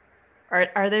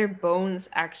are their bones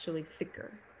actually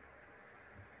thicker?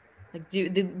 Like do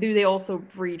they also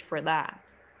breed for that?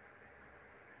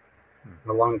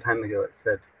 A long time ago it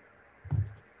said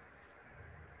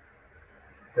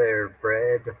they're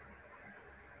bred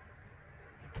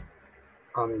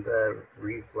on the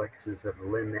reflexes of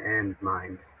limb and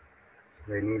mind. So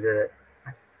they need to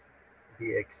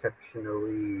be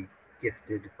exceptionally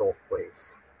gifted both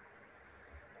ways.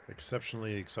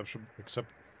 Exceptionally exceptional.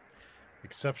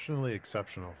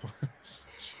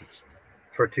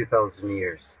 For 2,000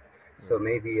 years. So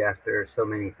maybe after so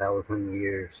many thousand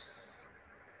years,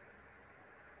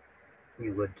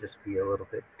 you would just be a little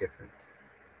bit different.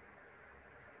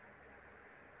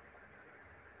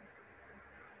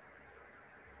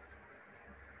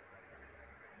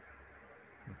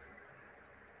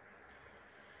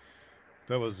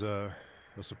 That was a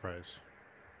surprise,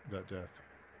 that death.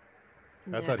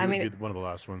 Yeah, I thought he would be one of the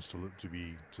last ones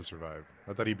to survive.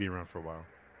 I thought he'd be around for a while.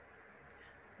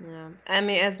 Yeah, I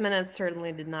mean, Esmenet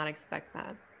certainly did not expect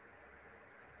that.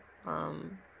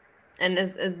 And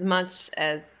as much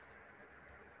as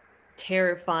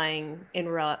terrifying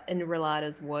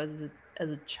Enreladas was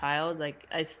as a child, like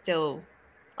I still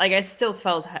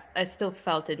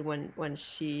felt it when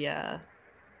she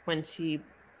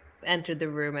entered the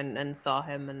room and saw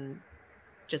him and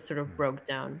just sort of broke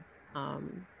down. I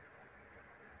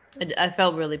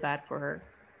felt really bad for her.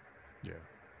 Yeah.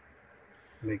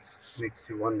 Makes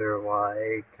you wonder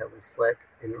why Kellis let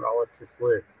Enrolatus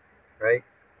live, right?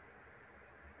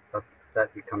 But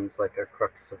that becomes like a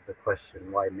crux of the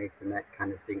question why Nathanette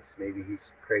kind of thinks maybe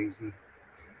he's crazy.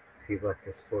 So he let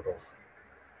this little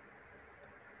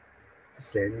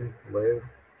sin live.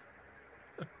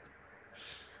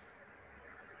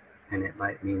 And it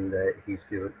might mean that he's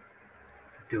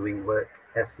doing what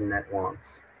Essenet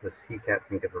wants, because he can't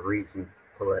think of a reason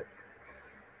for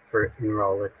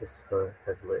Enrolatus to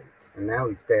have lived. And now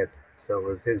he's dead. So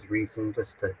was his reason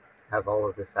just to have all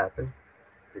of this happen?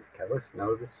 Did Kellis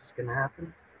know this was going to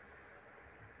happen?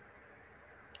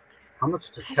 How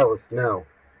much does Kellis know?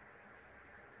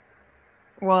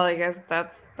 Well, I guess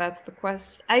that's the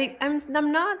question.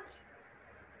 I'm not.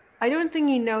 I don't think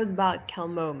he knows about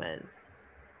Kelmomas,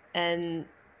 and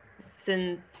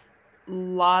since a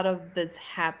lot of this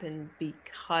happened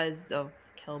because of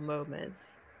Kelmomas,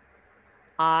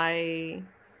 I'm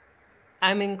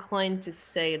inclined to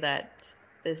say that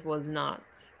this was not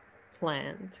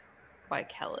planned by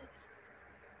Kellis,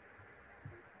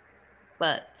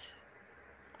 but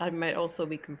I might also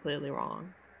be completely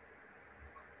wrong.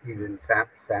 Even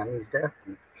Sammy's death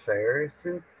and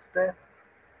Sheridan's death?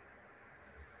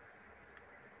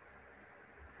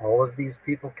 All of these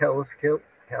people Cal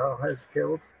has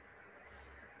killed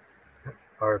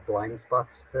are blind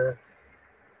spots to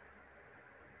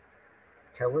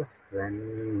Kellis,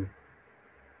 then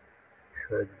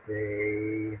could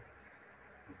they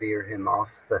veer him off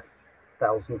the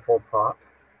thousandfold thought,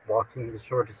 walking the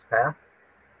shortest path?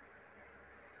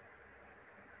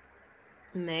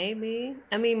 Maybe.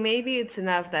 I mean, maybe it's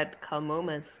enough that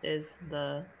Kalmomas is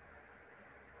the.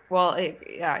 Well,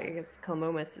 yeah, I guess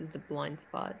Kalmomas is the blind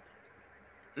spot.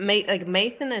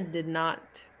 Mathan did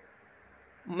not.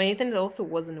 Mathan also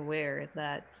wasn't aware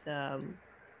that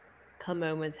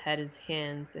Kalmomas had his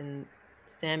hands in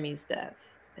Sammy's death,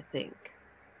 I think.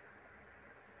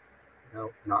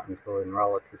 No, not until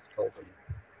Enrolatus told him.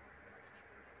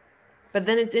 But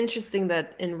then it's interesting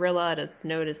that Enrelatus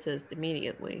notices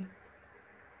immediately.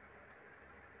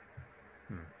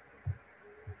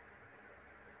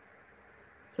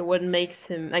 So what makes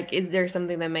him like? Is there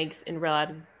something that makes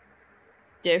Enrelatus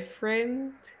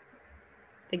different?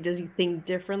 Like, does he think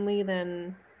differently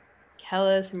than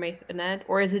Kellis or Mathanette,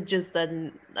 or is it just that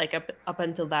like up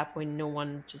until that point, no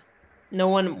one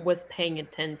was paying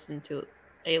attention to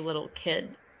a little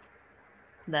kid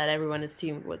that everyone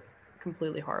assumed was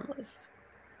completely harmless?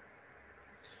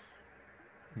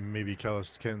 Maybe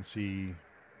Kellis can't see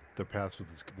the paths with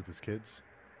his kids.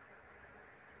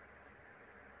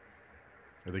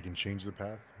 Or they can change the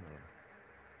path.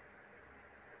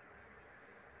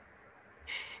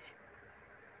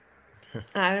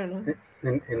 I don't know.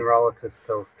 Enrolatus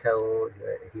tells Kel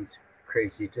that he's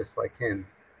crazy just like him,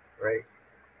 right?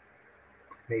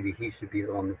 Maybe he should be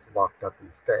the one that's locked up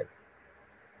instead.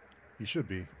 He should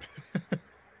be.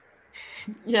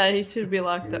 Yeah, he should be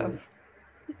locked up.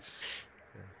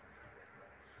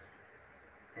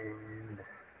 And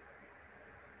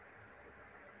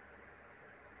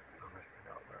I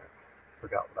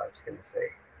forgot what I was going to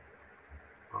say.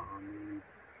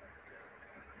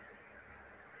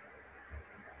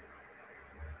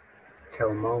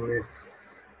 Kelmomis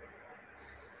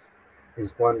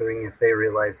is wondering if they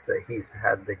realize that he's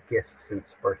had the gifts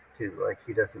since birth too. Like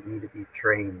he doesn't need to be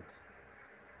trained,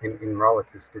 and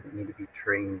Enrolatus didn't need to be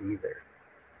trained either.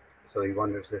 So he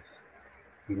wonders if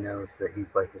he knows that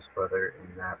he's like his brother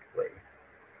in that way.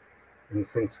 And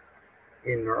since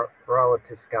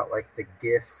Enrolatus got like the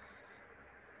gifts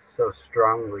so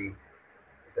strongly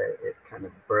that it kind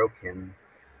of broke him,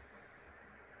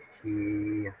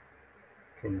 he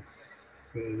can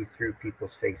see through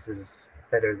people's faces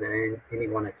better than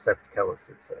anyone except Kellis,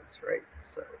 it says, right?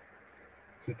 So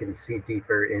he can see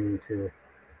deeper into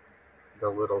the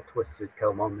little twisted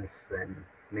Kelmomis than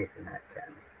Mathanette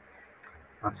can.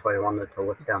 That's why he wanted to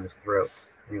look down his throat.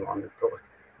 He wanted to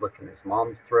look in his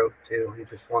mom's throat too. He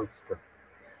just wants to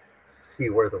see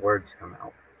where the words come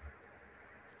out.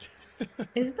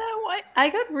 Is that why? I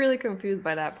got really confused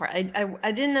by that part.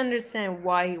 I didn't understand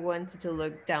why he wanted to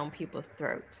look down people's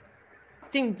throat. It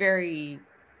seemed very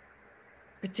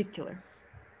particular.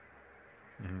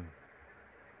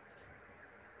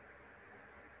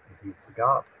 He's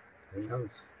God. He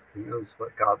knows Who knows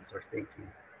what gods are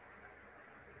thinking?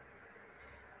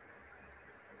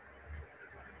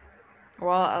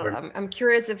 Well, Or I'm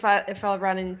curious if I'll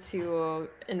run into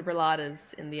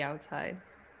enroladas in the outside.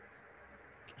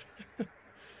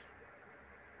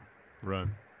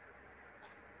 Run.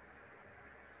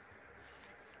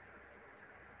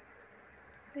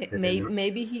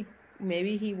 Maybe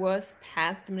he was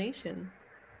past damnation.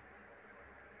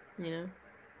 You know.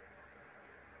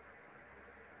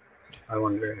 I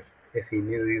wonder if he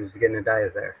knew he was going to die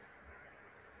there.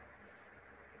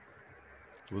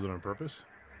 Was it on purpose?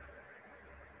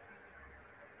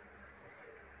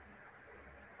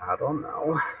 I don't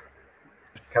know.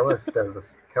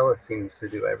 Kellis seems to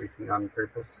do everything on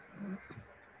purpose.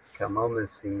 Kalmomas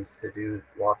seems to do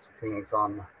lots of things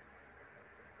on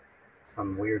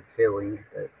some weird feeling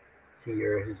that he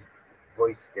or his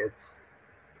voice gets.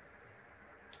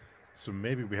 So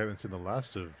maybe we haven't seen the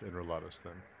last of Enrolatus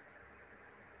then.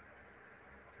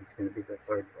 He's going to be the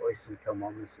third voice in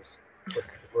Kalmomas'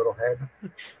 twisted little head.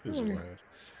 His little head.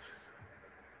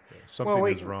 Yeah, something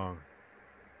is wrong.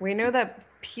 We know that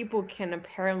people can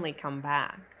apparently come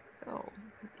back. So,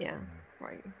 yeah,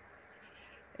 right.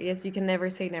 I guess you can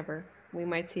never say never. We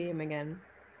might see him again.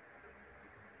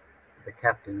 The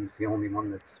captain's the only one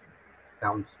that's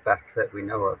bounced back that we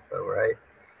know of, though, right?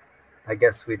 I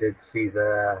guess we did see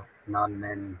the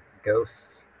non-men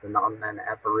ghosts, the non-men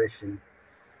apparition.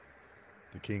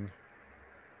 The king.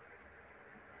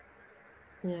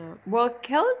 Yeah. Well,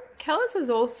 Kellis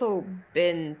has also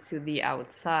been to the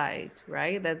outside,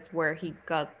 right? That's where he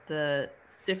got the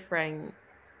Sifrang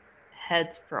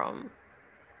heads from,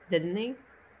 didn't he?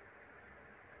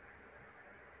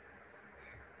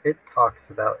 It talks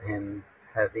about him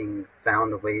having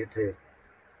found a way to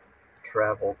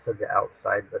travel to the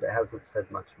outside, but it hasn't said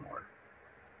much more.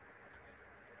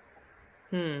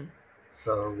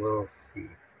 So we'll see.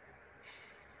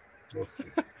 We'll see.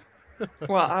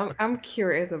 Well, I'm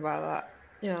curious about that.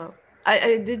 Yeah,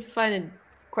 I did find it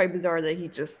quite bizarre that he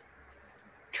just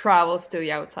travels to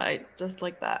the outside just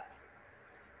like that.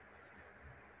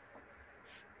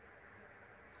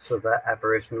 So that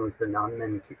apparition was the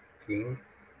non-men king,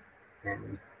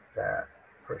 and that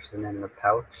person in the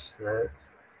pouch that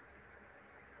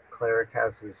Cleric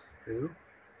has is who?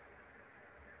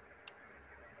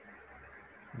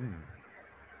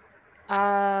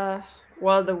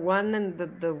 Well, the one and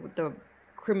the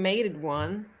cremated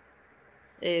one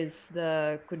is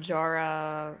the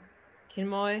Kujara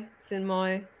Sinmoy.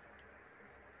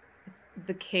 It's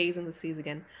the K's and the C's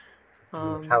again.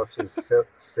 And the pouch is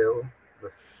Sil.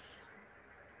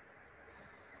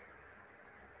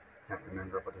 Can't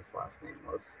remember what his last name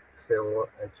was. Sil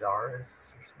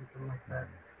Ajaris or something like that.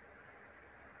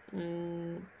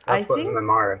 That's what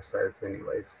Mamara says,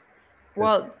 anyways.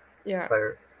 Well, yeah.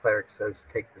 Cleric says,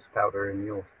 "Take this powder and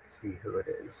you'll see who it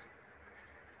is."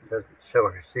 It doesn't show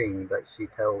her seeing, but she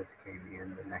tells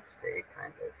Camion the next day,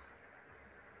 kind of.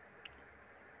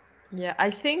 Yeah,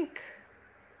 I think.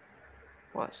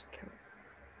 What?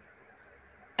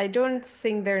 I don't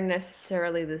think they're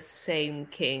necessarily the same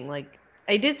king. Like,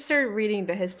 I did start reading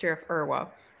the history of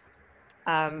Urwa.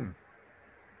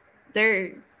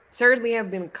 There certainly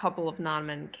have been a couple of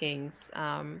non-men kings.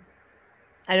 I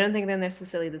don't think they're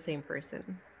necessarily the same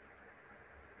person.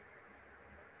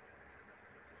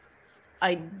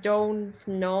 I don't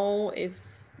know if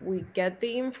we get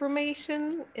the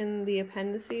information in the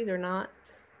appendices or not.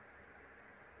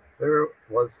 There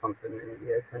was something in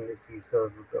the appendices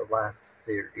of the last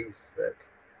series that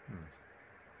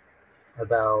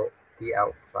about the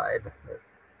outside that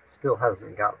still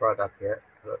hasn't got brought up yet,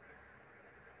 but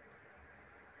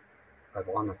I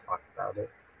want to talk about it.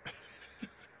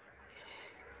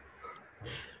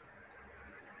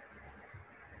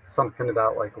 Something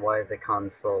about like why the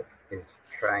consult is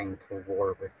trying to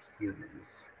war with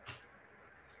humans.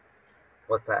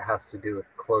 What that has to do with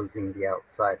closing the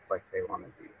outside like they want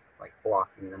to do, like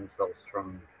blocking themselves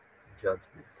from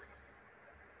judgment.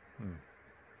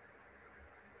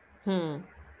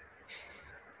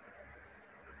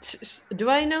 Do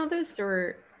I know this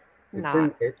or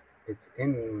not? It's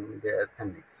in the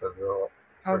appendix of the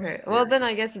Okay, well then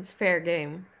I guess it's fair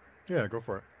game. Yeah, go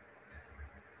for it.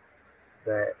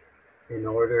 That in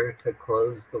order to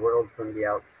close the world from the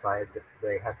outside,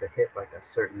 they have to hit like a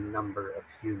certain number of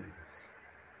humans.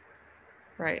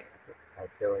 Right. I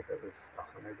feel like it was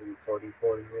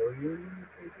 144 million,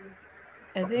 maybe.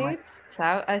 I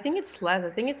think it's less. I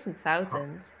think it's in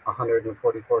thousands.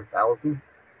 144,000.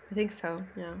 I think so.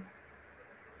 Yeah.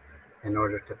 In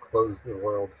order to close the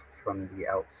world from the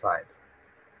outside.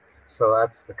 So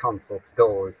that's the consult's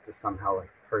goal, is to somehow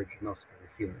like purge most of the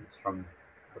humans from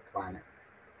the planet.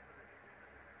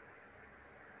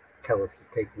 Kellis is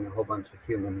taking a whole bunch of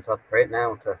humans up right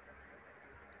now to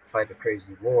fight a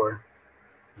crazy war.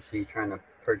 Is he trying to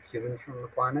purge humans from the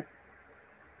planet?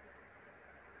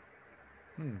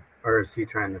 Or is he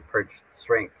trying to purge the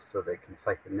strength so they can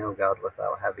fight the No God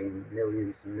without having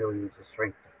millions and millions of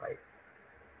strength to fight?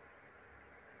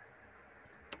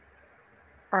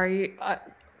 Are you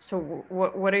so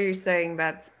what are you saying,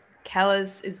 that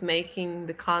Callus is making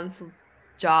the consul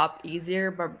job easier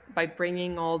by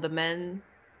bringing all the men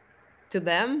to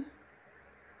them?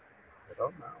 I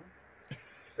don't know.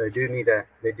 They do need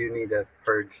to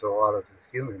purge a lot of the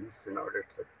humans in order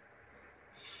to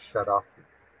shut off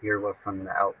Irwa from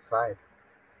the outside.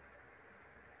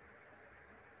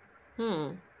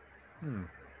 Hmm.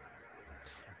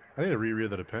 I need to reread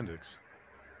that appendix.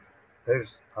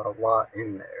 There's a lot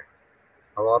in there.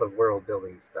 A lot of world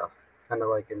building stuff. Kind of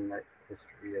like in the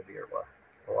history of Irwa.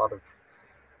 A lot of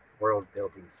world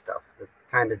building stuff that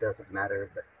kind of doesn't matter,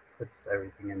 but puts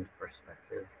everything into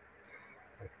perspective.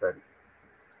 Like the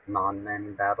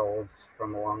non-men battles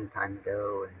from a long time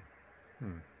ago,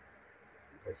 and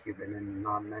the human and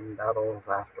non-men battles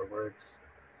afterwards.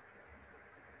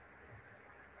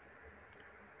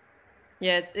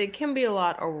 Yeah, it can be a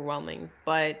lot overwhelming,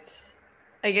 but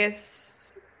I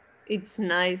guess it's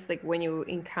nice, like when you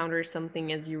encounter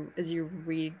something as you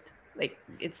read, like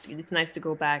it's nice to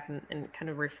go back and kind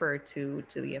of refer to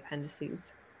the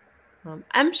appendices.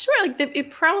 I'm sure like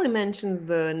it probably mentions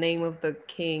the name of the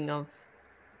king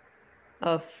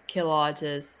of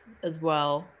Killages as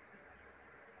well.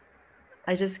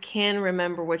 I just can't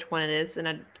remember which one it is, and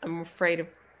I'm afraid of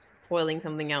spoiling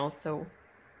something else, so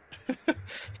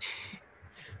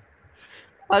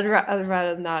I'd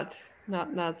rather not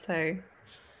say.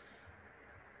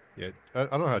 Yeah, I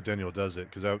don't know how Daniel does it,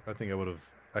 because I think I would have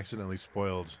accidentally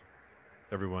spoiled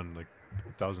everyone like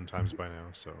 1,000 times by now.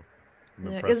 So I'm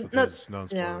Yeah, impressed with his yeah.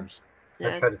 non-spoilers.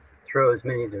 I try to throw as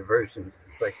many diversions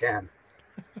as I can.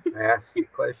 I ask you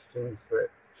questions that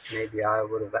maybe I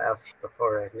would have asked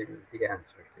before I knew the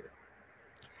answer to.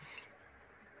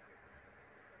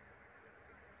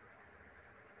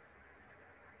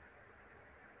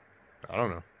 I don't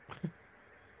know.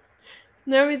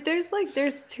 No, I mean, there's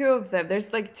two of them.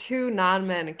 There's like two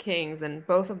non-men kings, and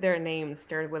both of their names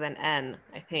start with an N,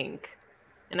 I think.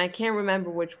 And I can't remember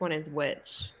which one is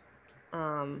which.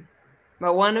 But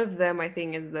one of them I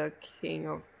think is the king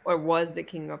of, or was the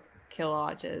king of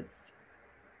Killages.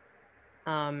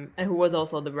 And who was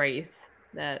also the wraith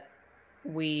that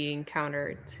we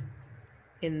encountered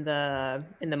in the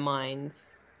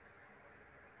mines.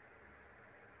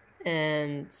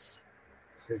 And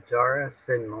Sajara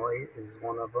Sinmoy is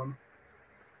one of them.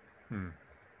 Hmm.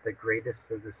 The greatest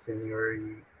of the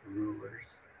Signori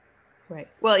rulers. right.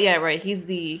 Well, yeah, right. He's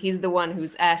the one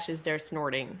whose ashes they're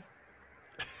snorting.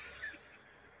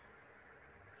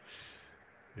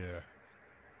 Yeah.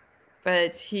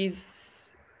 But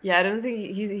yeah, I don't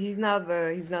think he's not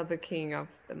the king of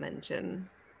the mansion,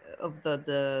 of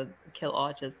the Kill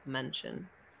Arches mansion,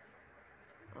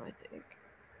 I think.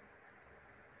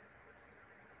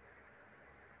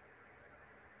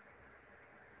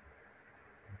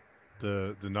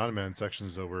 The non-man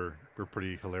sections though were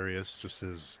pretty hilarious. Just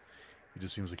his, he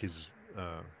just seems like he's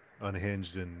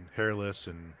unhinged and hairless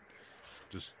and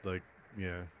just like,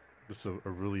 yeah, just a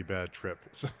really bad trip.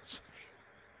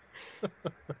 A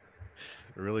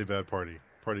really bad party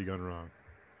gone wrong.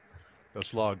 A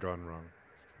slog gone wrong.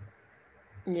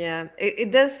 Yeah,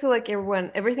 it does feel like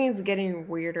everything is getting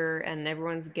weirder and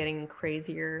everyone's getting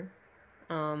crazier.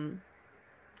 Um,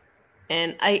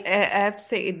 and I have to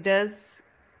say it does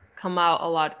come out a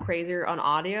lot crazier on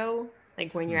audio,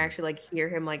 like when you actually like hear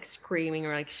him like screaming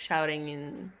or like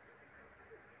shouting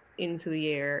into the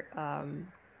air.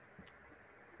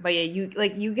 But yeah,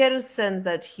 you get a sense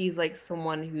that he's like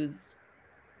someone who's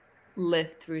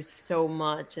lived through so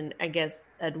much, and I guess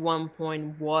at one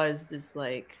point was this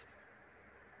like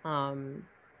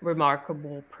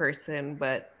remarkable person,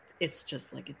 but it's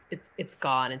just like it's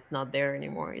gone. It's not there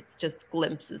anymore. It's just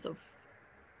glimpses of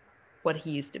what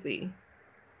he used to be.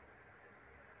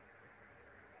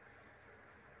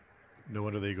 No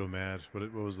wonder they go mad.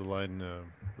 What was the line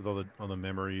with all the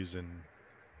memories and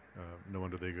no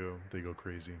wonder they go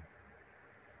crazy.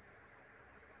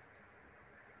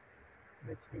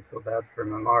 Makes me feel bad for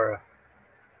Mamara.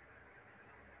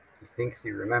 He thinks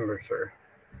he remembers her.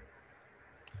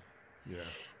 Yeah.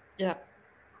 Yeah.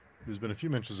 There's been a few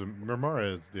mentions of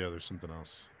Mirmara. Yeah, there's something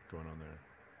else going on there.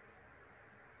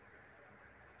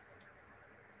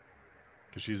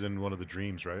 Because she's in one of the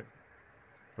dreams, right?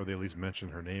 Or they at least mention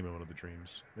her name in one of the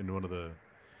dreams. In one of the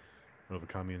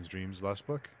Kamian's dreams last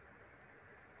book.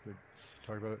 They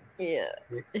talk about it. Yeah,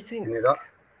 It- I think. And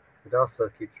it also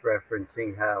keeps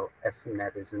referencing how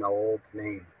Essenet is an old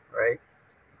name, right? It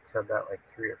said that like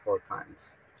 3 or 4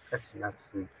 times.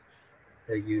 Essenet's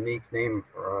a unique name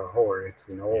for a whore. It's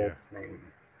an old name.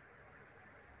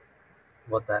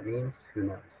 What that means, who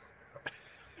knows?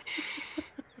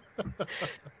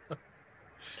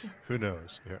 Who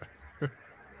knows? Yeah.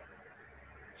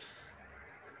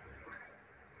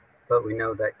 But we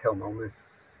know that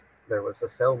Kelmomus, there was a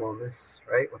Selmomus,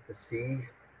 right, with the C.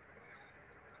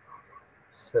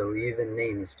 So even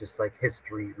names, just like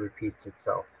history, repeats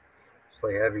itself. Just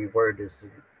like every word is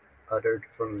uttered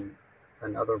from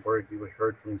another word you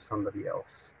heard from somebody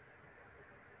else.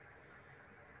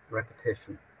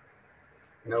 Repetition.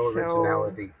 No So-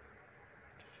 originality.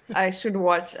 I should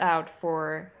watch out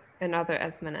for another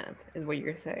Esmenet, is what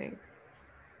you're saying.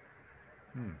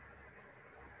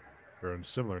 Or a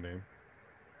similar name.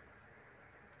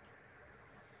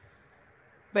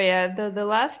 But yeah, the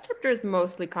last chapter is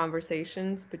mostly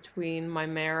conversations between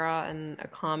Mimera and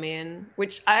Akamian,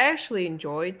 which I actually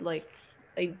enjoyed. Like,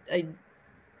 I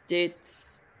did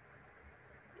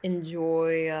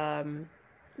enjoy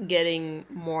getting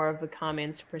more of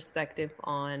Akamian's perspective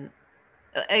on,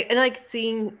 and like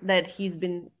seeing that he's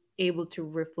been able to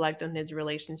reflect on his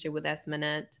relationship with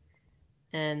Esmenet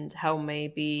and how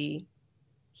maybe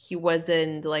he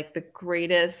wasn't like the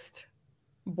greatest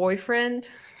boyfriend.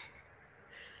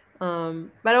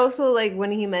 But also like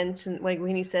when he mentioned, like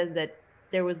when he says that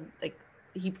there was like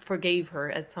he forgave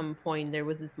her at some point, there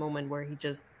was this moment where he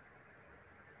just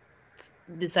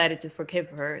decided to forgive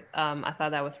her. I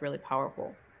thought that was really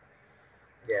powerful.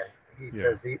 Yeah, he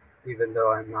Yeah. says, even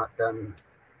though I'm not done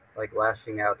like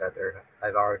lashing out at her,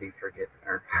 I've already forgiven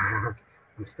her.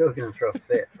 I'm still gonna throw a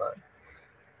fit, but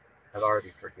I've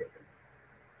already forgiven.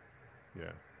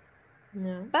 Yeah.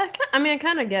 Yeah, but I mean, I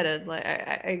kind of get it. Like,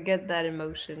 I get that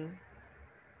emotion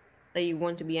that you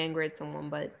want to be angry at someone,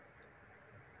 but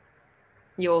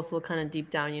you also kind of deep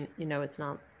down, you know, it's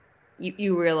not.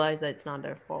 You realize that it's not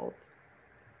their fault,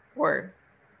 or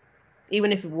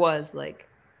even if it was, like,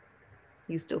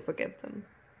 you still forgive them.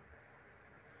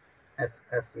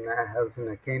 Esmina has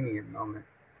an Akamian moment.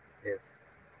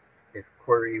 If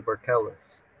Query were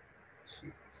Kellis,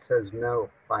 she says no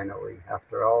finally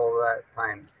after all that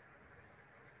time.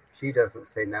 She doesn't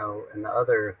say no, and the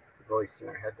other voice in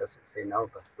her head doesn't say no,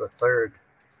 but the third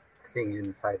thing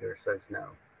inside her says no.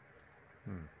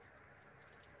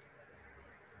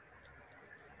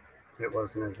 It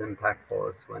wasn't as impactful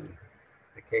as when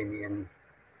Akamian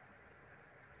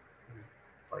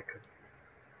like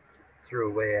threw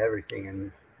away everything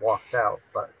and walked out,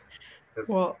 but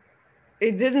Well,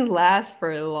 it didn't last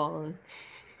very long.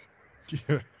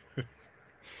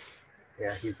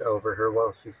 Yeah, he's over her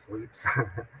while she sleeps.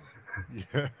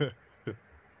 Yeah.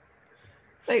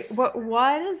 Like, what?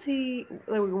 Why does he?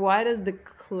 Like, why does the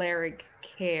cleric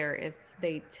care if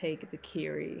they take the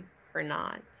Kiri or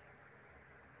not?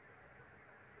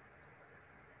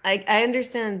 I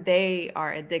understand they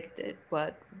are addicted,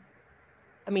 but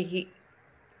I mean,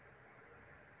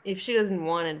 if she doesn't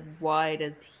want it, why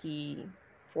does he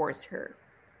force her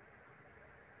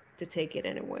to take it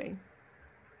anyway?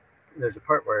 There's a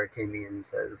part where Akamian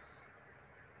says,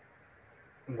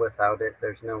 without it,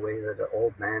 there's no way that an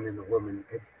old man and a woman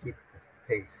could keep the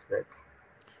pace that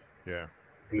Yeah.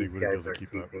 these wouldn't be guys able are to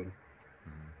keep up. keeping.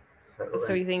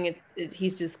 So you think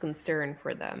he's just concerned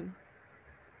for them?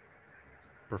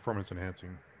 Performance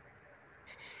enhancing.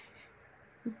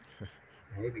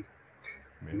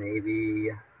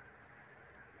 Maybe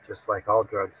just like all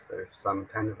drugs, there's some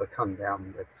kind of a come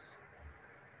down that's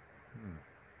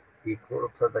equal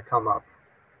to the come up.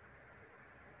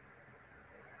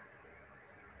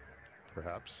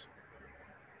 Perhaps.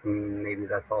 Maybe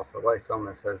that's also why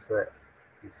Soma says that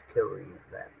he's killing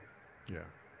them. Yeah.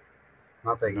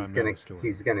 Not that he's gonna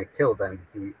kill them.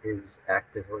 He is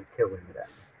actively killing them.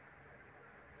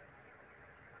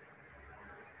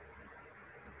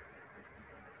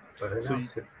 But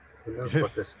who knows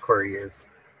what this query is?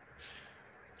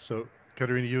 So,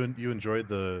 Katerina, you enjoyed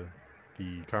the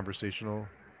conversational,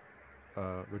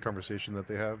 the conversation that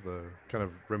they have, the kind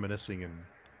of reminiscing in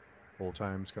old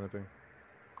times kind of thing.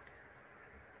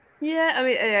 Yeah, I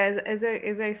mean, as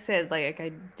I said, like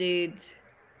I did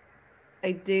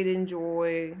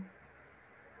enjoy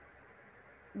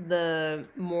the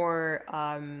more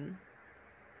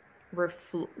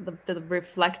the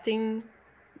reflecting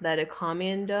that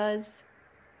Akamian does,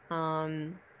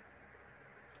 and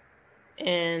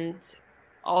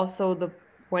also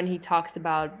when he talks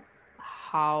about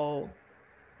how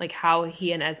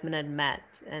he and Esmond had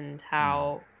met and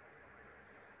how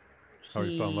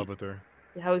he fell in love with her.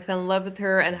 how he fell in love with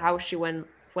her, and how she went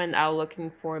out looking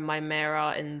for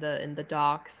Mimera in the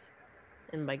docks,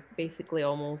 and like basically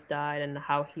almost died, and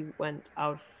how he went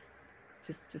out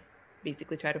just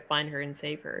basically try to find her and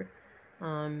save her.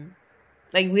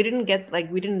 Like we didn't get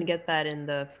that in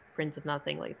the Prince of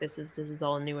Nothing. Like this is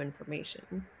all new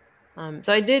information.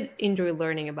 So I did enjoy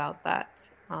learning about that.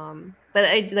 But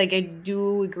I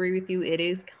do agree with you. It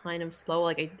is kind of slow.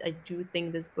 Like I do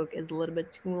think this book is a little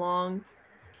bit too long.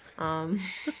 Um,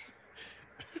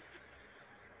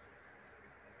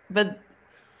 but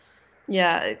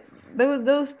yeah,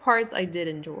 those parts I did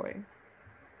enjoy.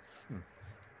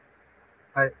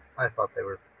 I thought they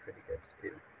were pretty good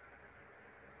too.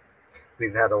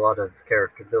 We've had a lot of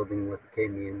character building with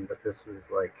Camion, but this was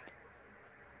like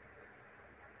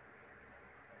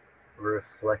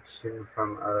reflection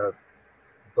from a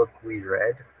book we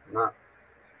read, not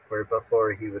where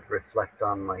before he would reflect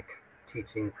on like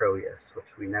teaching Proteus,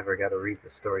 which we never got to read the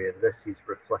story of this. He's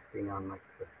reflecting on like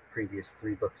the previous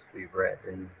 3 books we've read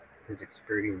and his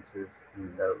experiences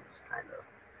in those, kind of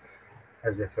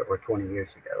as if it were 20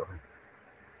 years ago.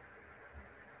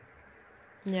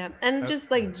 Yeah, and just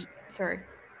like sorry.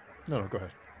 No, go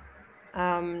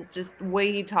ahead. Just the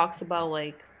way he talks about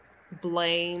like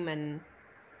blame and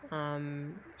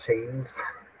Chains.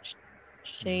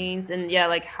 chains, and yeah,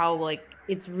 like how like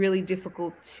it's really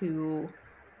difficult to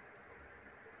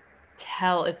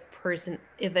tell if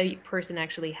a person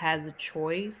actually has a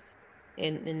choice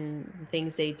in the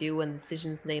things they do and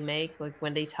decisions they make. Like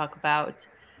when they talk about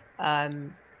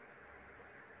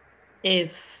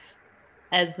if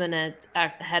Esmenet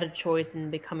had a choice in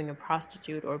becoming a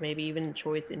prostitute, or maybe even a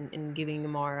choice in giving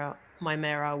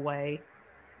Mimera away.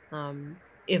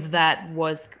 If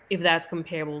that's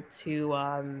comparable to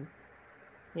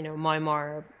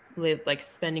Mimara like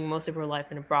spending most of her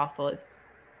life in a brothel. If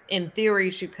in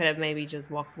theory she could have maybe just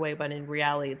walked away, but in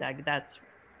reality that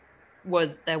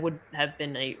would have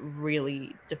been a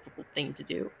really difficult thing to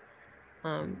do.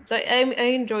 So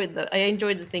I enjoyed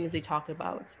the things they talked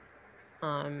about.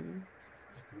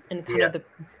 And kind of the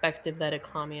perspective that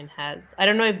Akamian has. I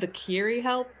don't know if the Kiri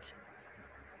helped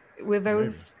with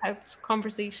those types of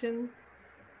conversation.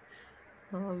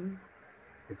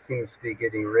 It seems to be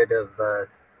getting rid of the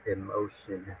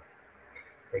emotion.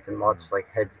 They can watch like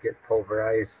heads get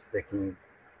pulverized. They can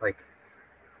like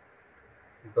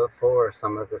before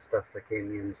some of the stuff that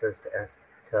Camion says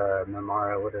to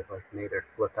Mimara would have like made her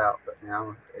flip out, but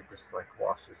now it just like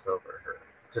washes over her,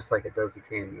 just like it does to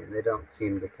Camion. They don't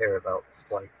seem to care about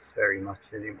slights very much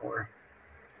anymore.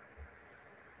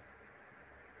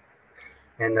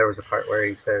 And there was a part where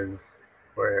he says,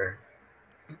 where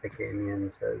the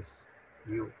Camion says,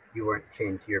 "You weren't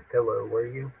chained to your pillow, were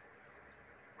you?"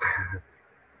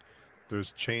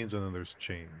 There's chains and then there's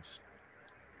chains.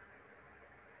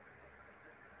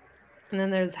 And then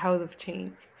there's House of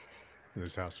Chains.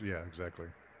 There's House, yeah, exactly.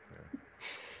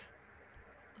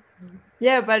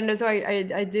 Yeah, but no, so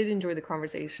I did enjoy the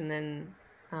conversation,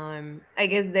 and I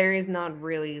guess there is not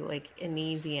really like an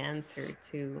easy answer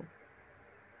to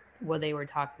what they were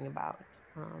talking about.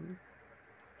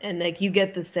 And like you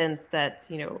get the sense that,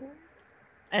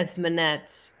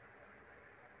 Esmenet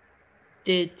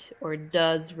did or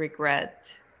does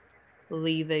regret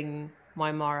leaving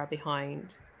Mimara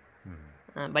behind.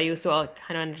 But you also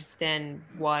kind of understand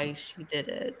why she did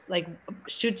it. Like,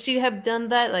 should she have done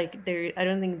that? Like, I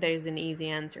don't think there's an easy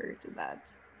answer to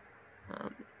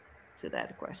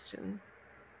that question.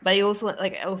 But I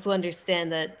also understand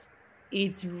that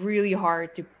it's really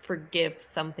hard to forgive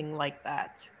something like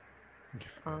that.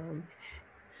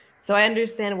 So I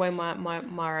understand why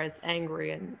Mara's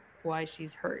angry and why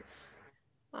she's hurt.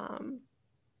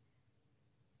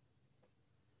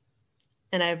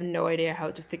 And I have no idea how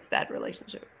to fix that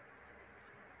relationship.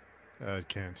 I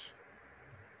can't.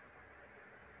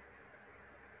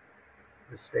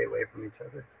 Just stay away from each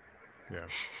other. Yeah.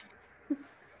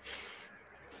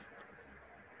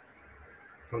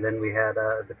 And then we had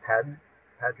the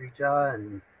Padrija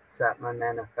and Satma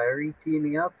Nanafari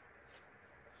teaming up.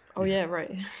 Oh yeah,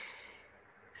 right.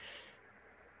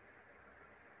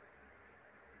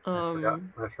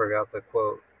 I forgot the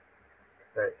quote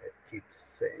that it keeps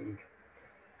saying.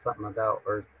 Something about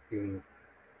Earth being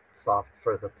soft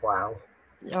for the plow.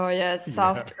 Oh yeah,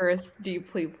 soft earth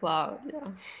deeply plowed.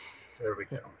 Yeah. There we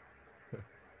go.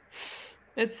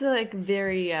 It's like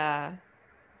very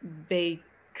Bay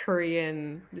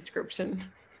Korean description.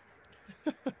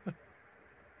 It's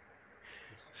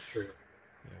true.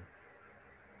 Yeah.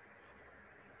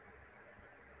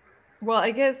 Well,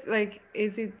 I guess like,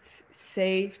 is it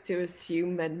safe to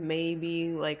assume that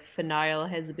maybe like Phenile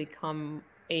has become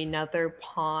another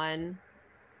pawn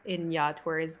in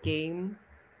Yatware's game.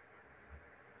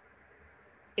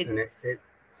 And it It's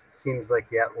seems like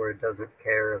Yatware doesn't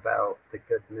care about the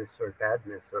goodness or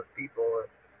badness of people.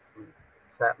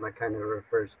 Satma kind of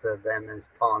refers to them as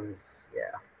pawns.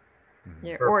 Yeah.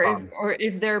 yeah, Or pawns. or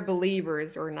if they're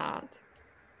believers or not.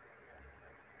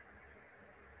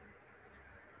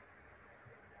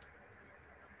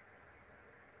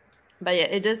 But yeah,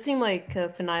 it does seem like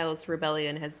Phenil's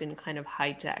rebellion has been kind of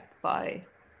hijacked by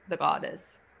the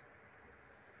goddess.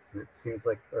 And it seems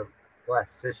like the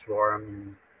last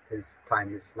Sishwaram, his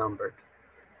time is numbered.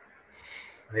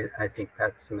 I think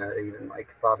Patsuma even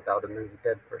like thought about him as a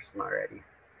dead person already.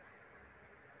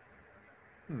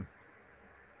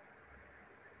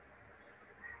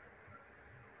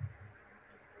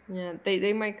 Yeah,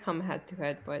 they might come head to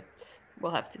head, but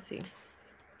we'll have to see.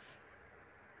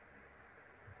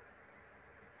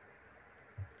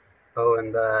 Oh,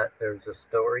 and there's a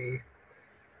story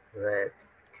that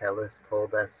Kellis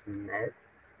told us Net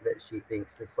that she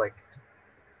thinks is like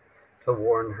to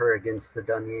warn her against the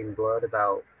Dunyan blood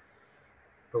about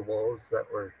the wolves that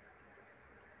were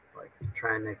like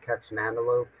trying to catch an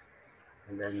antelope,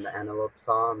 and then the antelope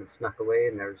saw him and snuck away,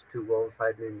 and there was 2 wolves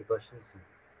hiding in the bushes and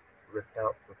ripped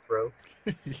out the throat.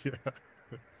 Yeah.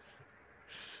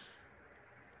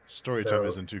 Story time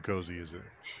isn't too cozy, is it?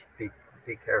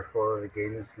 Be careful of the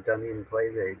games the Dunyan play.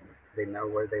 They know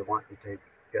where they want you to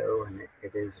go, and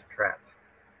it is a trap.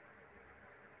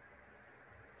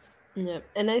 Yeah,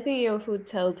 and I think he also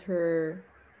tells her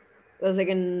there's like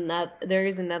there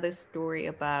is another story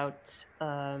about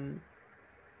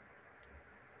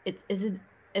it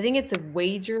I think it's a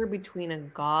wager between a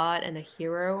god and a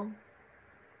hero,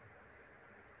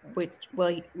 which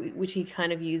he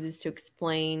kind of uses to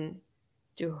explain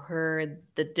to her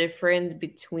the difference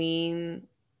between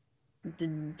the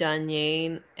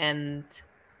Danyane and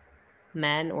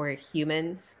men or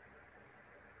humans.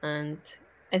 And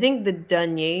I think the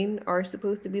Danyane are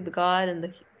supposed to be the god,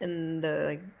 and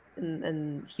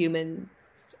and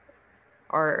humans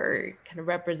are kind of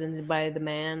represented by the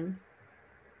man.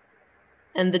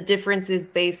 And the difference is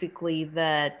basically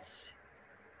that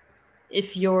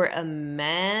if you're a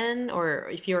man or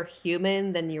if you're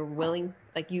human, then you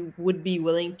would be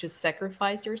willing to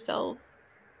sacrifice yourself.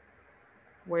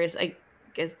 Whereas I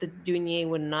guess the Dunye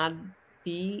would not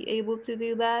be able to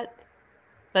do that.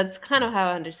 That's kind of how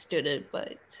I understood it,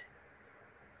 but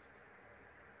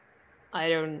I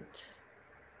don't.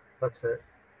 That's an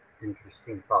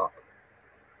interesting thought.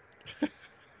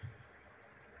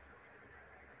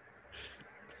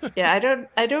 Yeah,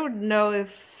 I don't know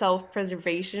if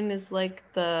self-preservation is like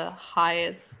the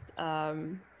highest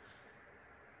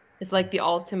it's like the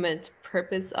ultimate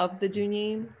purpose of the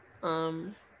Junin.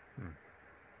 I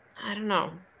don't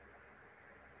know.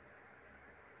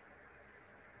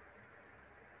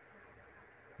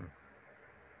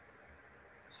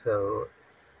 So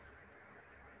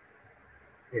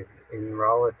if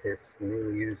Enrolatus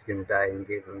knew he was going to die and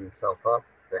gave himself up,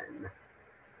 then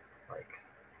like,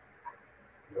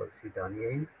 was he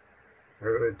Dunyan?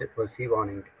 Or was he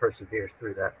wanting to persevere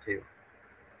through that too?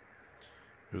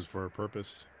 It was for a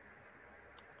purpose.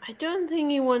 I don't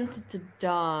think he wanted to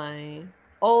die.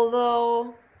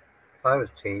 Although If I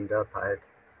was chained up,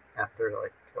 after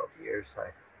like 12 years,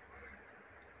 I'd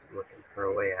be looking for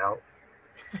a way out.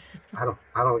 I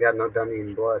don't got no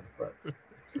Dunyan blood, but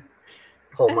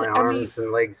pull my arms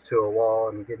and legs to a wall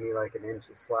and give me like an inch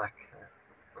of slack.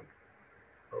 I'm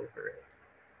over it.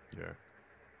 Yeah.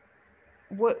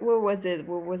 What was it?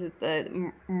 What was it?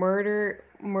 The murder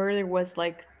was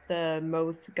like the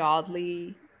most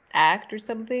godly act or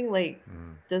something? Like,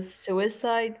 does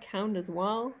suicide count as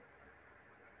well?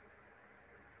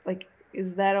 Like,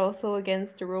 is that also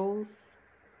against the rules?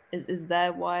 Is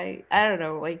that why? I don't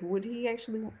know. Like, would he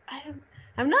actually?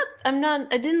 I'm not.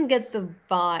 I didn't get the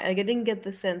vibe. Like, I didn't get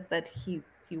the sense that he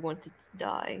wanted to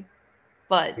die.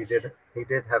 But he did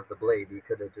have the blade. He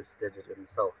could have just did it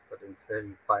himself, but instead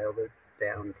he filed it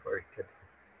down where he could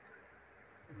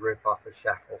rip off his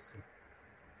shackles and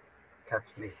catch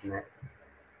Nathan Net,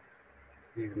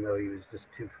 even though he was just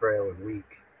too frail and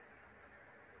weak.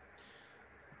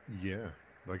 Yeah,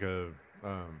 like a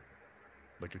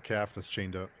calf that's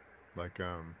chained up, like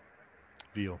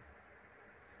veal.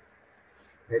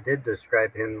 They did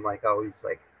describe him like always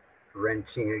like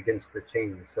wrenching against the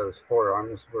chain, so his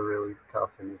forearms were really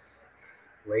tough and his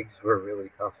legs were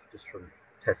really tough just from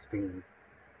testing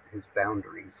his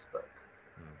boundaries. But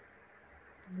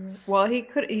well, he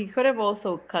could have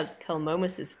also cut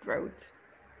Kelmomus's throat,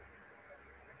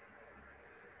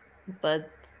 but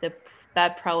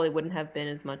that probably wouldn't have been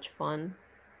as much fun.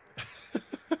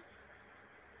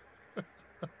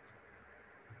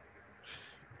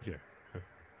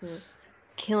 Yeah.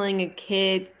 Killing a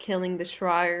kid, killing the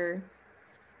Schreier.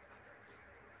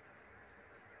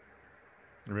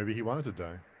 Or maybe he wanted to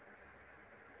die.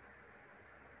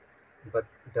 But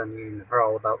Dunyan are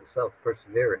all about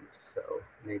self-perseverance, so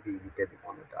maybe he didn't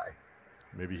want to die.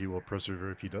 Maybe he will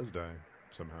persevere if he does die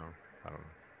somehow. I don't know.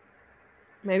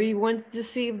 Maybe he wanted to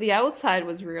see if the outside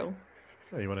was real.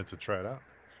 Yeah, he wanted to try it out.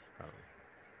 I don't know.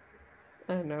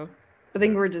 I don't know. I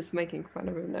think Yeah. we're just making fun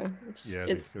of him now. Yeah, I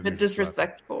It's think a bit just laughing.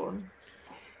 disrespectful.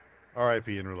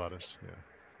 R.I.P. Enrolatus. Yeah,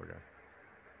 poor guy.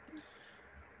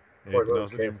 Poor Anything little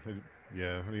else? kid.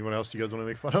 Anyone else you guys want to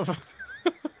make fun of?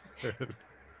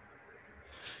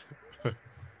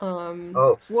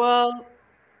 Oh, Well,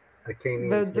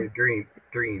 Akamian's the new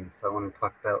dreams. I want to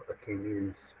talk about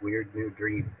Akamian's weird new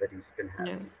dream that he's been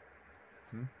having.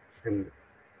 Hmm? And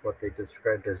what they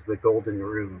described as the golden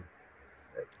room.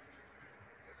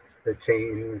 The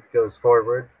chain goes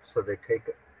forward, so they take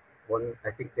one,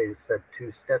 I think they said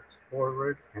 2 steps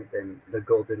forward, and then the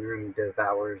golden room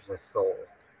devours a soul.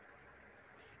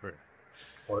 Right.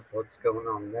 What's going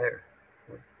on there?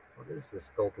 What is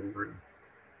this golden room?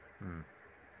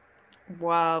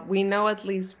 Well, we know at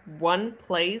least one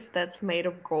place that's made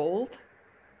of gold.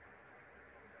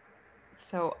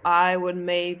 So I would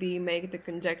maybe make the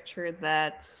conjecture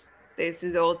that this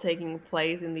is all taking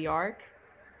place in the Ark.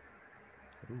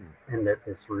 Ooh. And that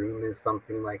this room is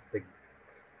something like the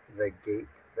gate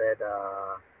that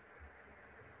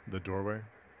The doorway,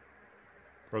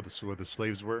 or where the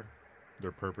slaves were.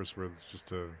 Their purpose was just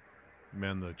to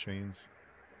mend the chains.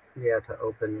 to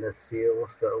open the seal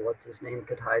so what's his name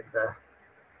could hide the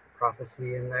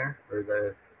prophecy in there, or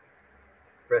the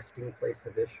resting place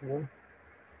of Ishmael.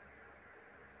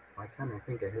 Why can't I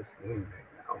think of his name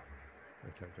right now? I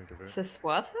can't think of it.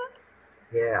 Seswatha?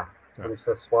 Yeah, when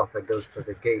Seswatha goes to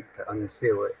the gate to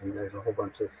unseal it, and there's a whole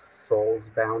bunch of souls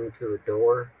bound to a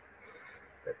door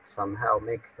that somehow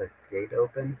make the gate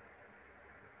open.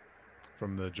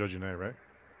 From the Judging Eye, right?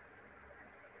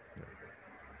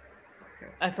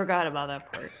 I forgot about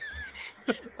that part.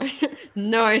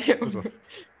 No idea.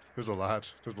 There's a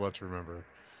lot. There's a lot to remember,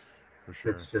 for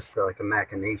sure. It's just like a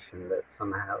machination that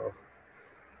somehow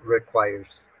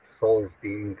requires souls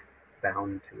being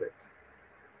bound to it.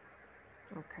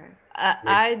 Okay.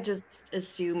 I just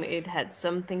assume it had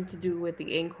something to do with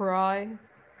the Inquiry.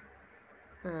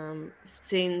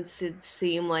 Since it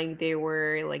seemed like they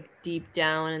were like deep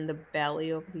down in the belly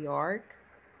of the Ark.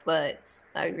 But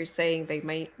now you're saying they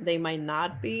might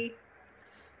not be.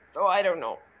 So I don't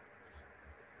know.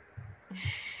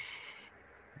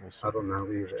 We'll see. I don't know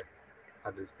either. I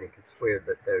just think it's weird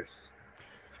that there's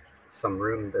some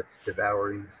room that's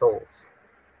devouring souls.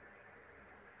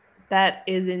 That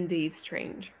is indeed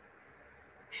strange.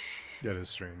 That is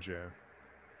strange, yeah.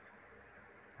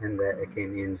 And that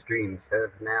Akamian's dreams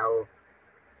have now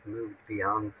moved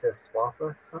beyond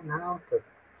Seswatha somehow to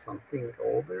something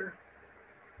older.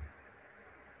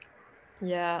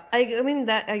 Yeah, I mean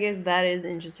that. I guess that is an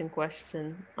interesting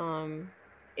question.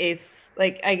 If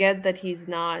like I get that he's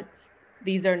not,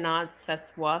 these are not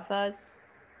Seswatha's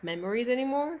memories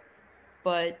anymore,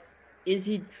 but is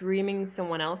he dreaming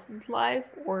someone else's life,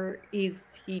 or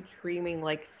is he dreaming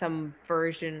like some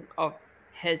version of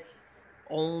his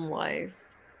own life?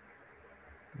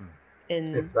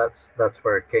 If that's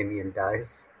where Akamian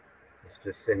dies, it's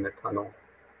just in a tunnel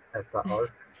at the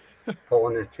Ark,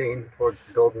 pulling a chain towards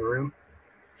the golden room.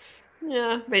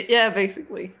 Yeah, but yeah,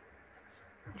 basically.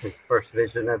 His first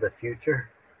vision of the future.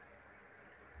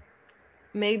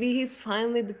 Maybe he's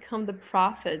finally become the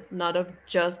prophet, not of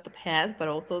just the past, but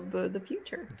also the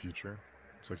future. The future.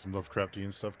 It's like some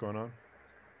Lovecraftian stuff going on.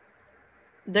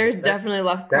 There's definitely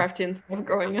Lovecraftian stuff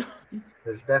going on.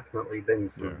 There's definitely been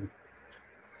some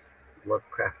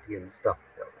Lovecraftian stuff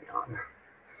going on.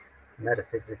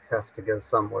 Metaphysics has to go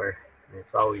somewhere, and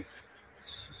it's always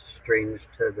strange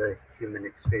to the human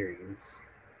experience.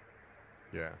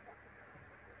 Yeah.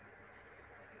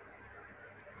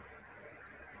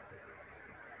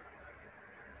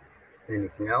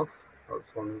 Anything else? That was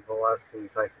one of the last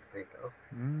things I could think of.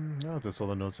 No, that's all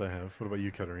the notes I have. What about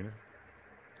you, Katarina?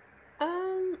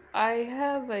 I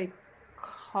have a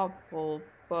couple,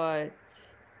 but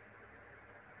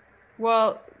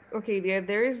well, okay, yeah,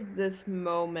 there is this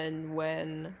moment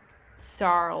when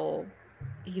Sarl,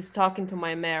 he's talking to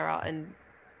Mimera, and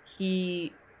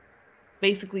he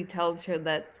basically tells her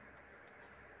that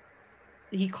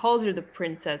he calls her the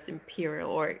Princess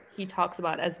Imperial, or he talks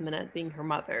about Esmenet being her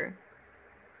mother,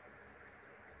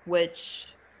 which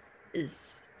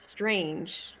is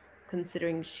strange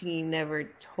considering she never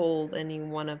told any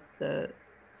one of the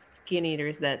Skin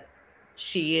Eaters that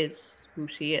she is who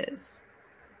she is.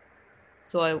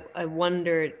 So I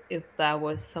wondered if that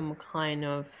was some kind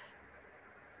of,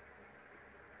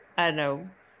 I don't know,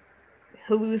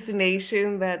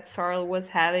 hallucination that Sarl was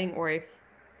having, or if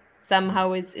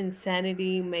somehow its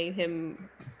insanity made him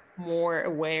more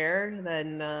aware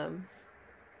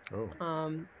Oh,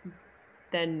 um,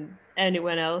 than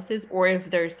anyone else's, or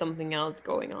if there's something else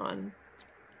going on.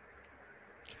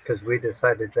 Because we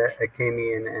decided that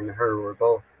Akamian and her were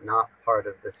both not part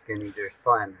of the Skin Eater's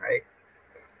plan, right?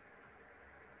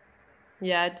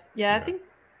 Yeah, I yeah. think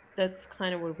that's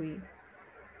kind of what we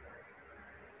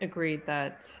agreed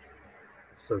that.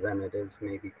 So then it is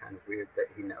maybe kind of weird that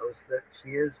he knows that she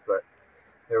is, but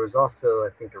there was also, I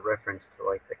think, a reference to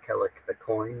like the Kellic, the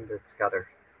coin that's got her,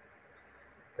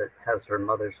 that has her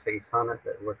mother's face on it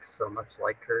that looks so much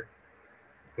like her.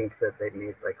 I think that they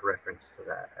made like reference to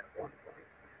that at one point.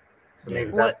 So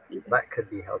maybe What? that could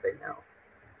be how they know.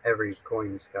 Every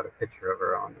coin's got a picture of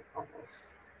her on it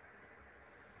almost.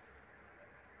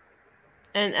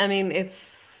 And I mean,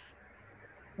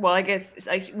 well, I guess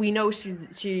we know she's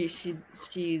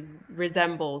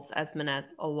resembles Esmenet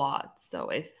a lot. So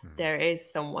if there is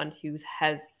someone who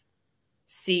has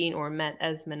seen or met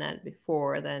Esmenet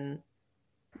before, then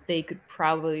they could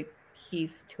probably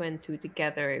piece two and two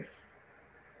together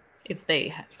if they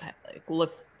had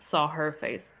like saw her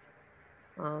face.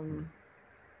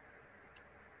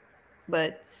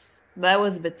 But that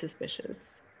was a bit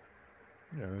suspicious.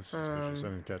 Yeah, that's suspicious. I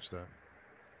didn't catch that.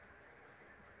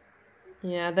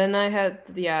 Yeah, then I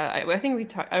think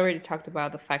I already talked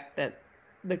about the fact that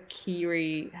the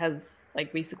Kiri has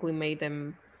like basically made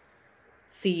them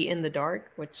see in the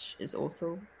dark, which is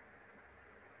also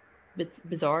a bit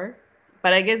bizarre.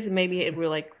 But I guess maybe it will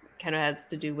like kind of has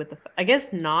to do with I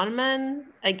guess non-men,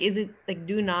 like, is it like,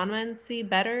 do non-men see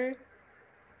better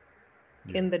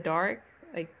in the dark?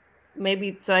 Like,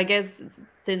 maybe, so I guess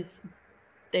since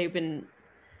they've been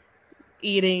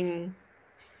eating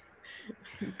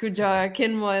Kuja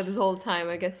Kinmoy this whole time,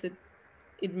 I guess it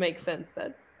makes sense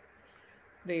that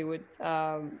they would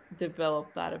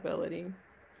develop that ability.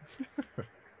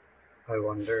 I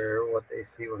wonder what they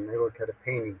see when they look at a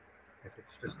painting, if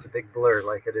it's just a big blur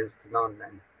like it is to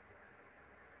non-men.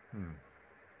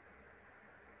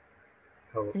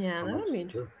 Yeah, that would be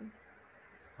interesting.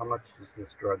 How much does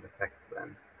this drug affect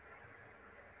them?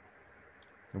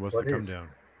 And what's the come down?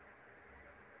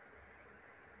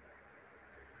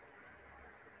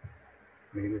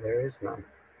 Maybe there is none.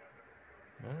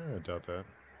 I doubt that.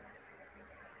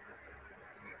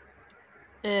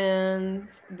 And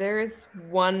there's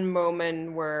one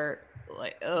moment where,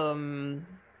 like,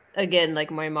 again, like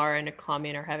Maimara and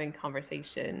Akamian are having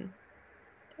conversation,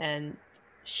 and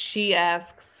she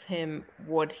asks him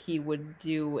what he would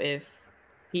do if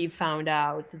he found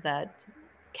out that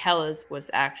Kellis was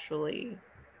actually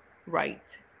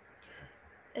right.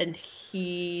 And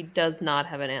he does not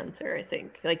have an answer, I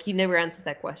think. Like, he never answers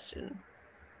that question.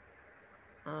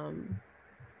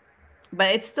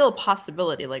 But it's still a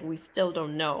possibility. Like, we still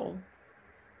don't know.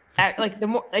 Like, the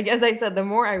more, like, as I said, the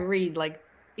more I read, like,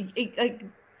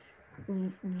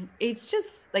 it's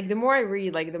just like the more I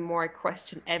read, like the more I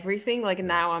question everything. Like,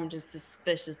 now I'm just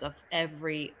suspicious of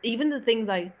even the things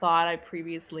I thought I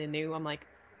previously knew. I'm like,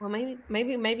 well,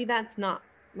 maybe that's not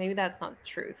the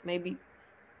truth. Maybe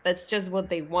that's just what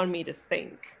they want me to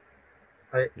think.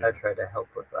 I try to help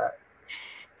with that.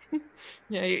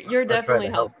 Yeah, you're definitely I try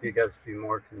to help you guys be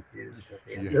more confused at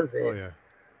the end of the day. Oh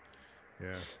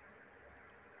yeah.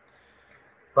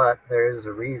 But there is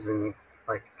a reason,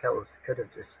 like, Kellis could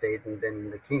have just stayed and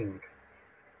been the king.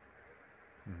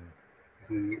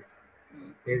 He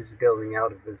is going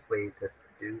out of his way to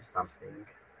do something.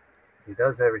 He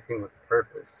does everything with a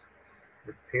purpose.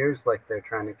 It appears like they're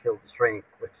trying to kill the Shrink,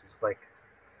 which is like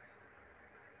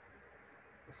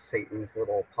Satan's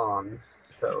little pawns.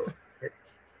 So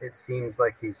it seems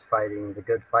like he's fighting the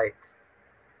good fight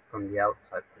from the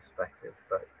outside perspective,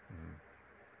 but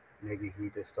maybe he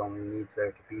just only needs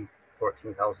there to be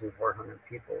 14,400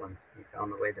 people, and he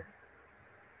found a way to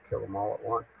kill them all at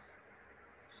once.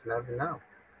 Just never know.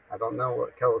 I don't know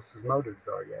what Kellis's motives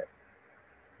are yet.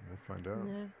 We'll find out.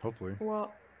 Yeah. Hopefully.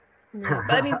 Well, yeah,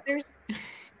 but I mean,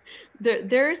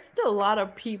 there's still a lot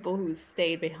of people who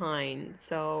stayed behind.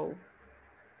 So,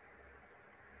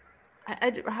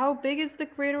 how big is the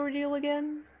Great Ordeal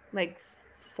again? Like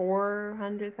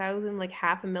 400,000, like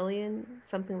 500,000,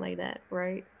 something like that,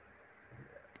 right?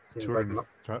 Quarter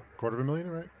of a million,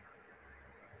 right?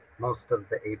 Most of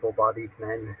the able-bodied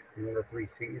men in the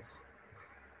 3Cs.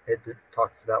 It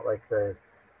talks about like the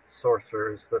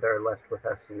sorcerers that are left with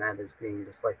Esmenet as being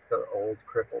just like the old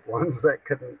crippled ones that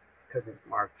couldn't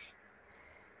march.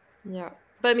 Yeah.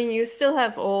 But I mean, you still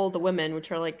have all the women,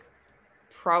 which are like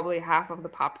probably half of the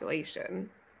population,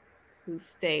 who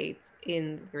stayed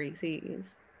in the Three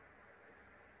Seas.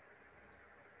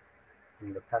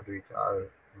 And the Padrija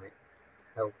might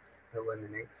help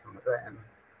eliminate some of them.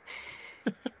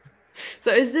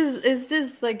 So is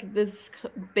this like this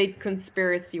big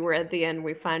conspiracy where at the end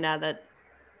we find out that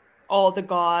all the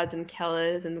gods and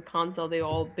Kellis and the Council, they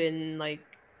all been like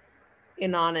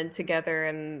in on it together,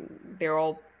 and they're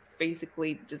all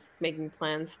basically just making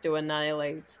plans to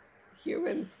annihilate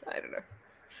humans? I don't know.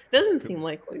 Doesn't seem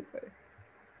likely, but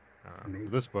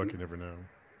With this book, you never know.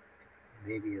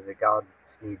 Maybe the gods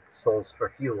need souls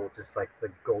for fuel, just like the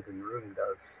Golden Rune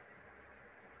does.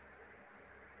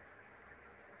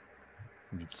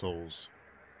 Need souls.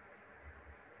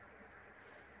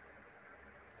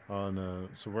 So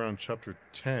we're on chapter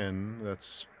 10.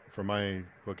 That's, for my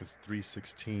book, it's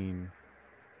 316.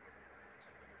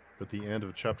 But the end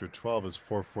of chapter 12 is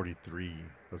 443.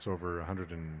 That's over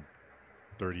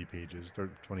 130 pages,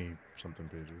 20 something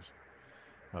pages.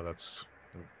 That's,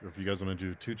 if you guys want to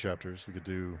do 2 chapters, we could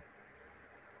do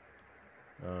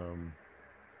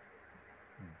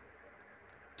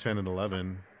 10 and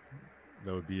 11.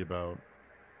 That would be about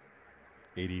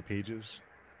 80 pages.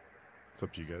 It's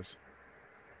up to you guys.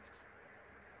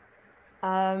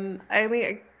 I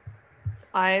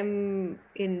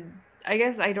mean, I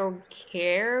guess I don't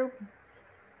care,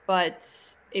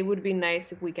 but it would be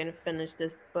nice if we can finish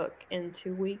this book in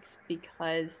 2 weeks,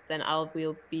 because then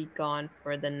will be gone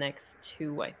for the next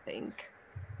 2, I think.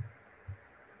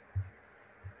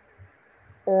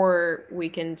 Or we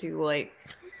can do like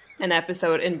an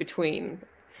episode in between,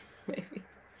 maybe.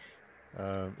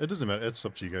 It doesn't matter. It's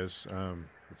up to you guys.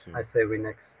 Let's see. I say we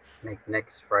make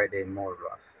next Friday more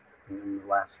rough, and then the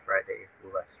last Friday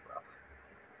less rough.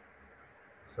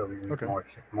 So we need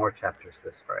more chapters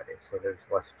this Friday. So there's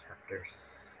less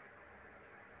chapters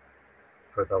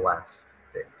for the last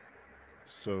bit.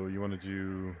 So you want to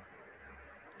do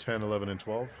 10, 11, and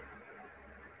 12?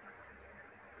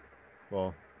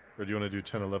 Well, or do you want to do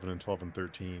 10, 11, and 12, and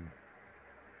 13?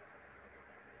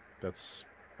 That's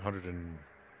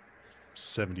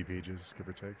 170 pages, give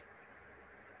or take.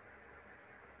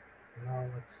 No,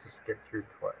 let's just get through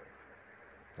 12.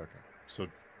 Okay. So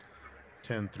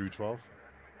 10 through 12?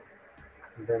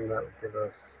 And then that would give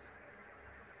us...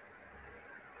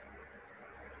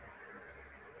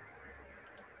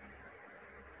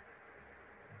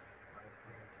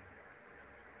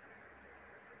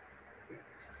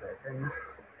 seven.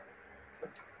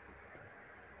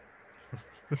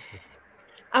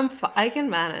 I can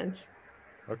manage.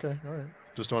 Okay, all right.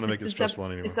 Just don't want to make it stressful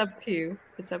anymore. It's up to you.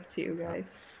 It's up to you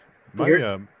guys. You're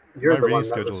the one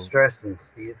that was stressing,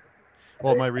 Steve.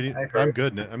 Well, my reading, I'm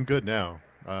good. I'm good now.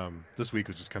 This week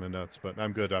was just kind of nuts, but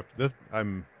I'm good after this.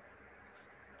 I'm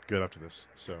good after this,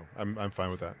 so I'm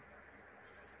fine with that.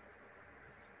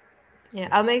 Yeah,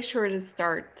 I'll make sure to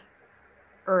start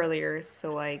earlier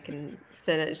so I can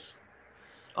finish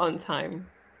on time.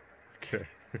 Okay.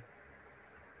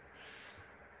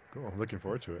 Cool. I'm looking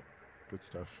forward to it. Good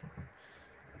stuff.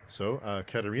 So,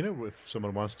 Katarina, if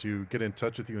someone wants to get in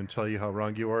touch with you and tell you how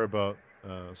wrong you are about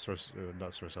about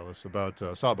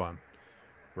Saban,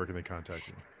 where can they contact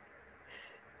you?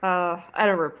 I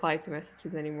don't reply to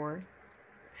messages anymore.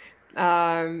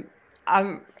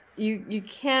 You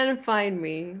can find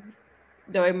me,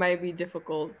 though it might be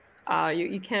difficult.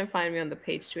 You can find me on the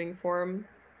Page Doing forum,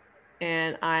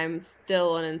 and I'm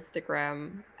still on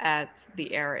Instagram at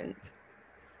The Errand.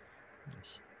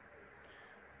 Nice.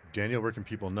 Daniel, where can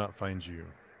people not find you?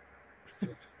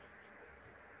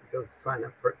 Go sign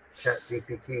up for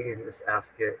ChatGPT and just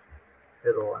ask it.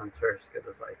 It'll answer as good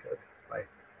as I could by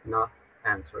not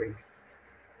answering.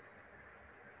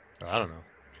 I don't know.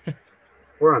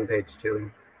 We're on page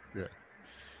 2. Yeah.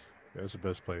 That's the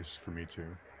best place for me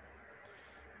too.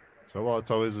 So, well,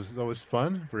 it's always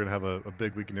fun. We're gonna have a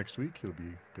big week next week. It'll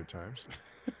be good times.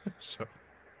 So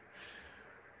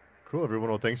cool, everyone.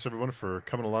 Well, thanks everyone for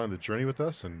coming along the journey with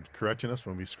us and correcting us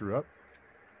when we screw up.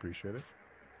 Appreciate it.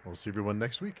 We'll see everyone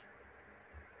next week.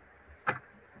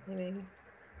 Maybe.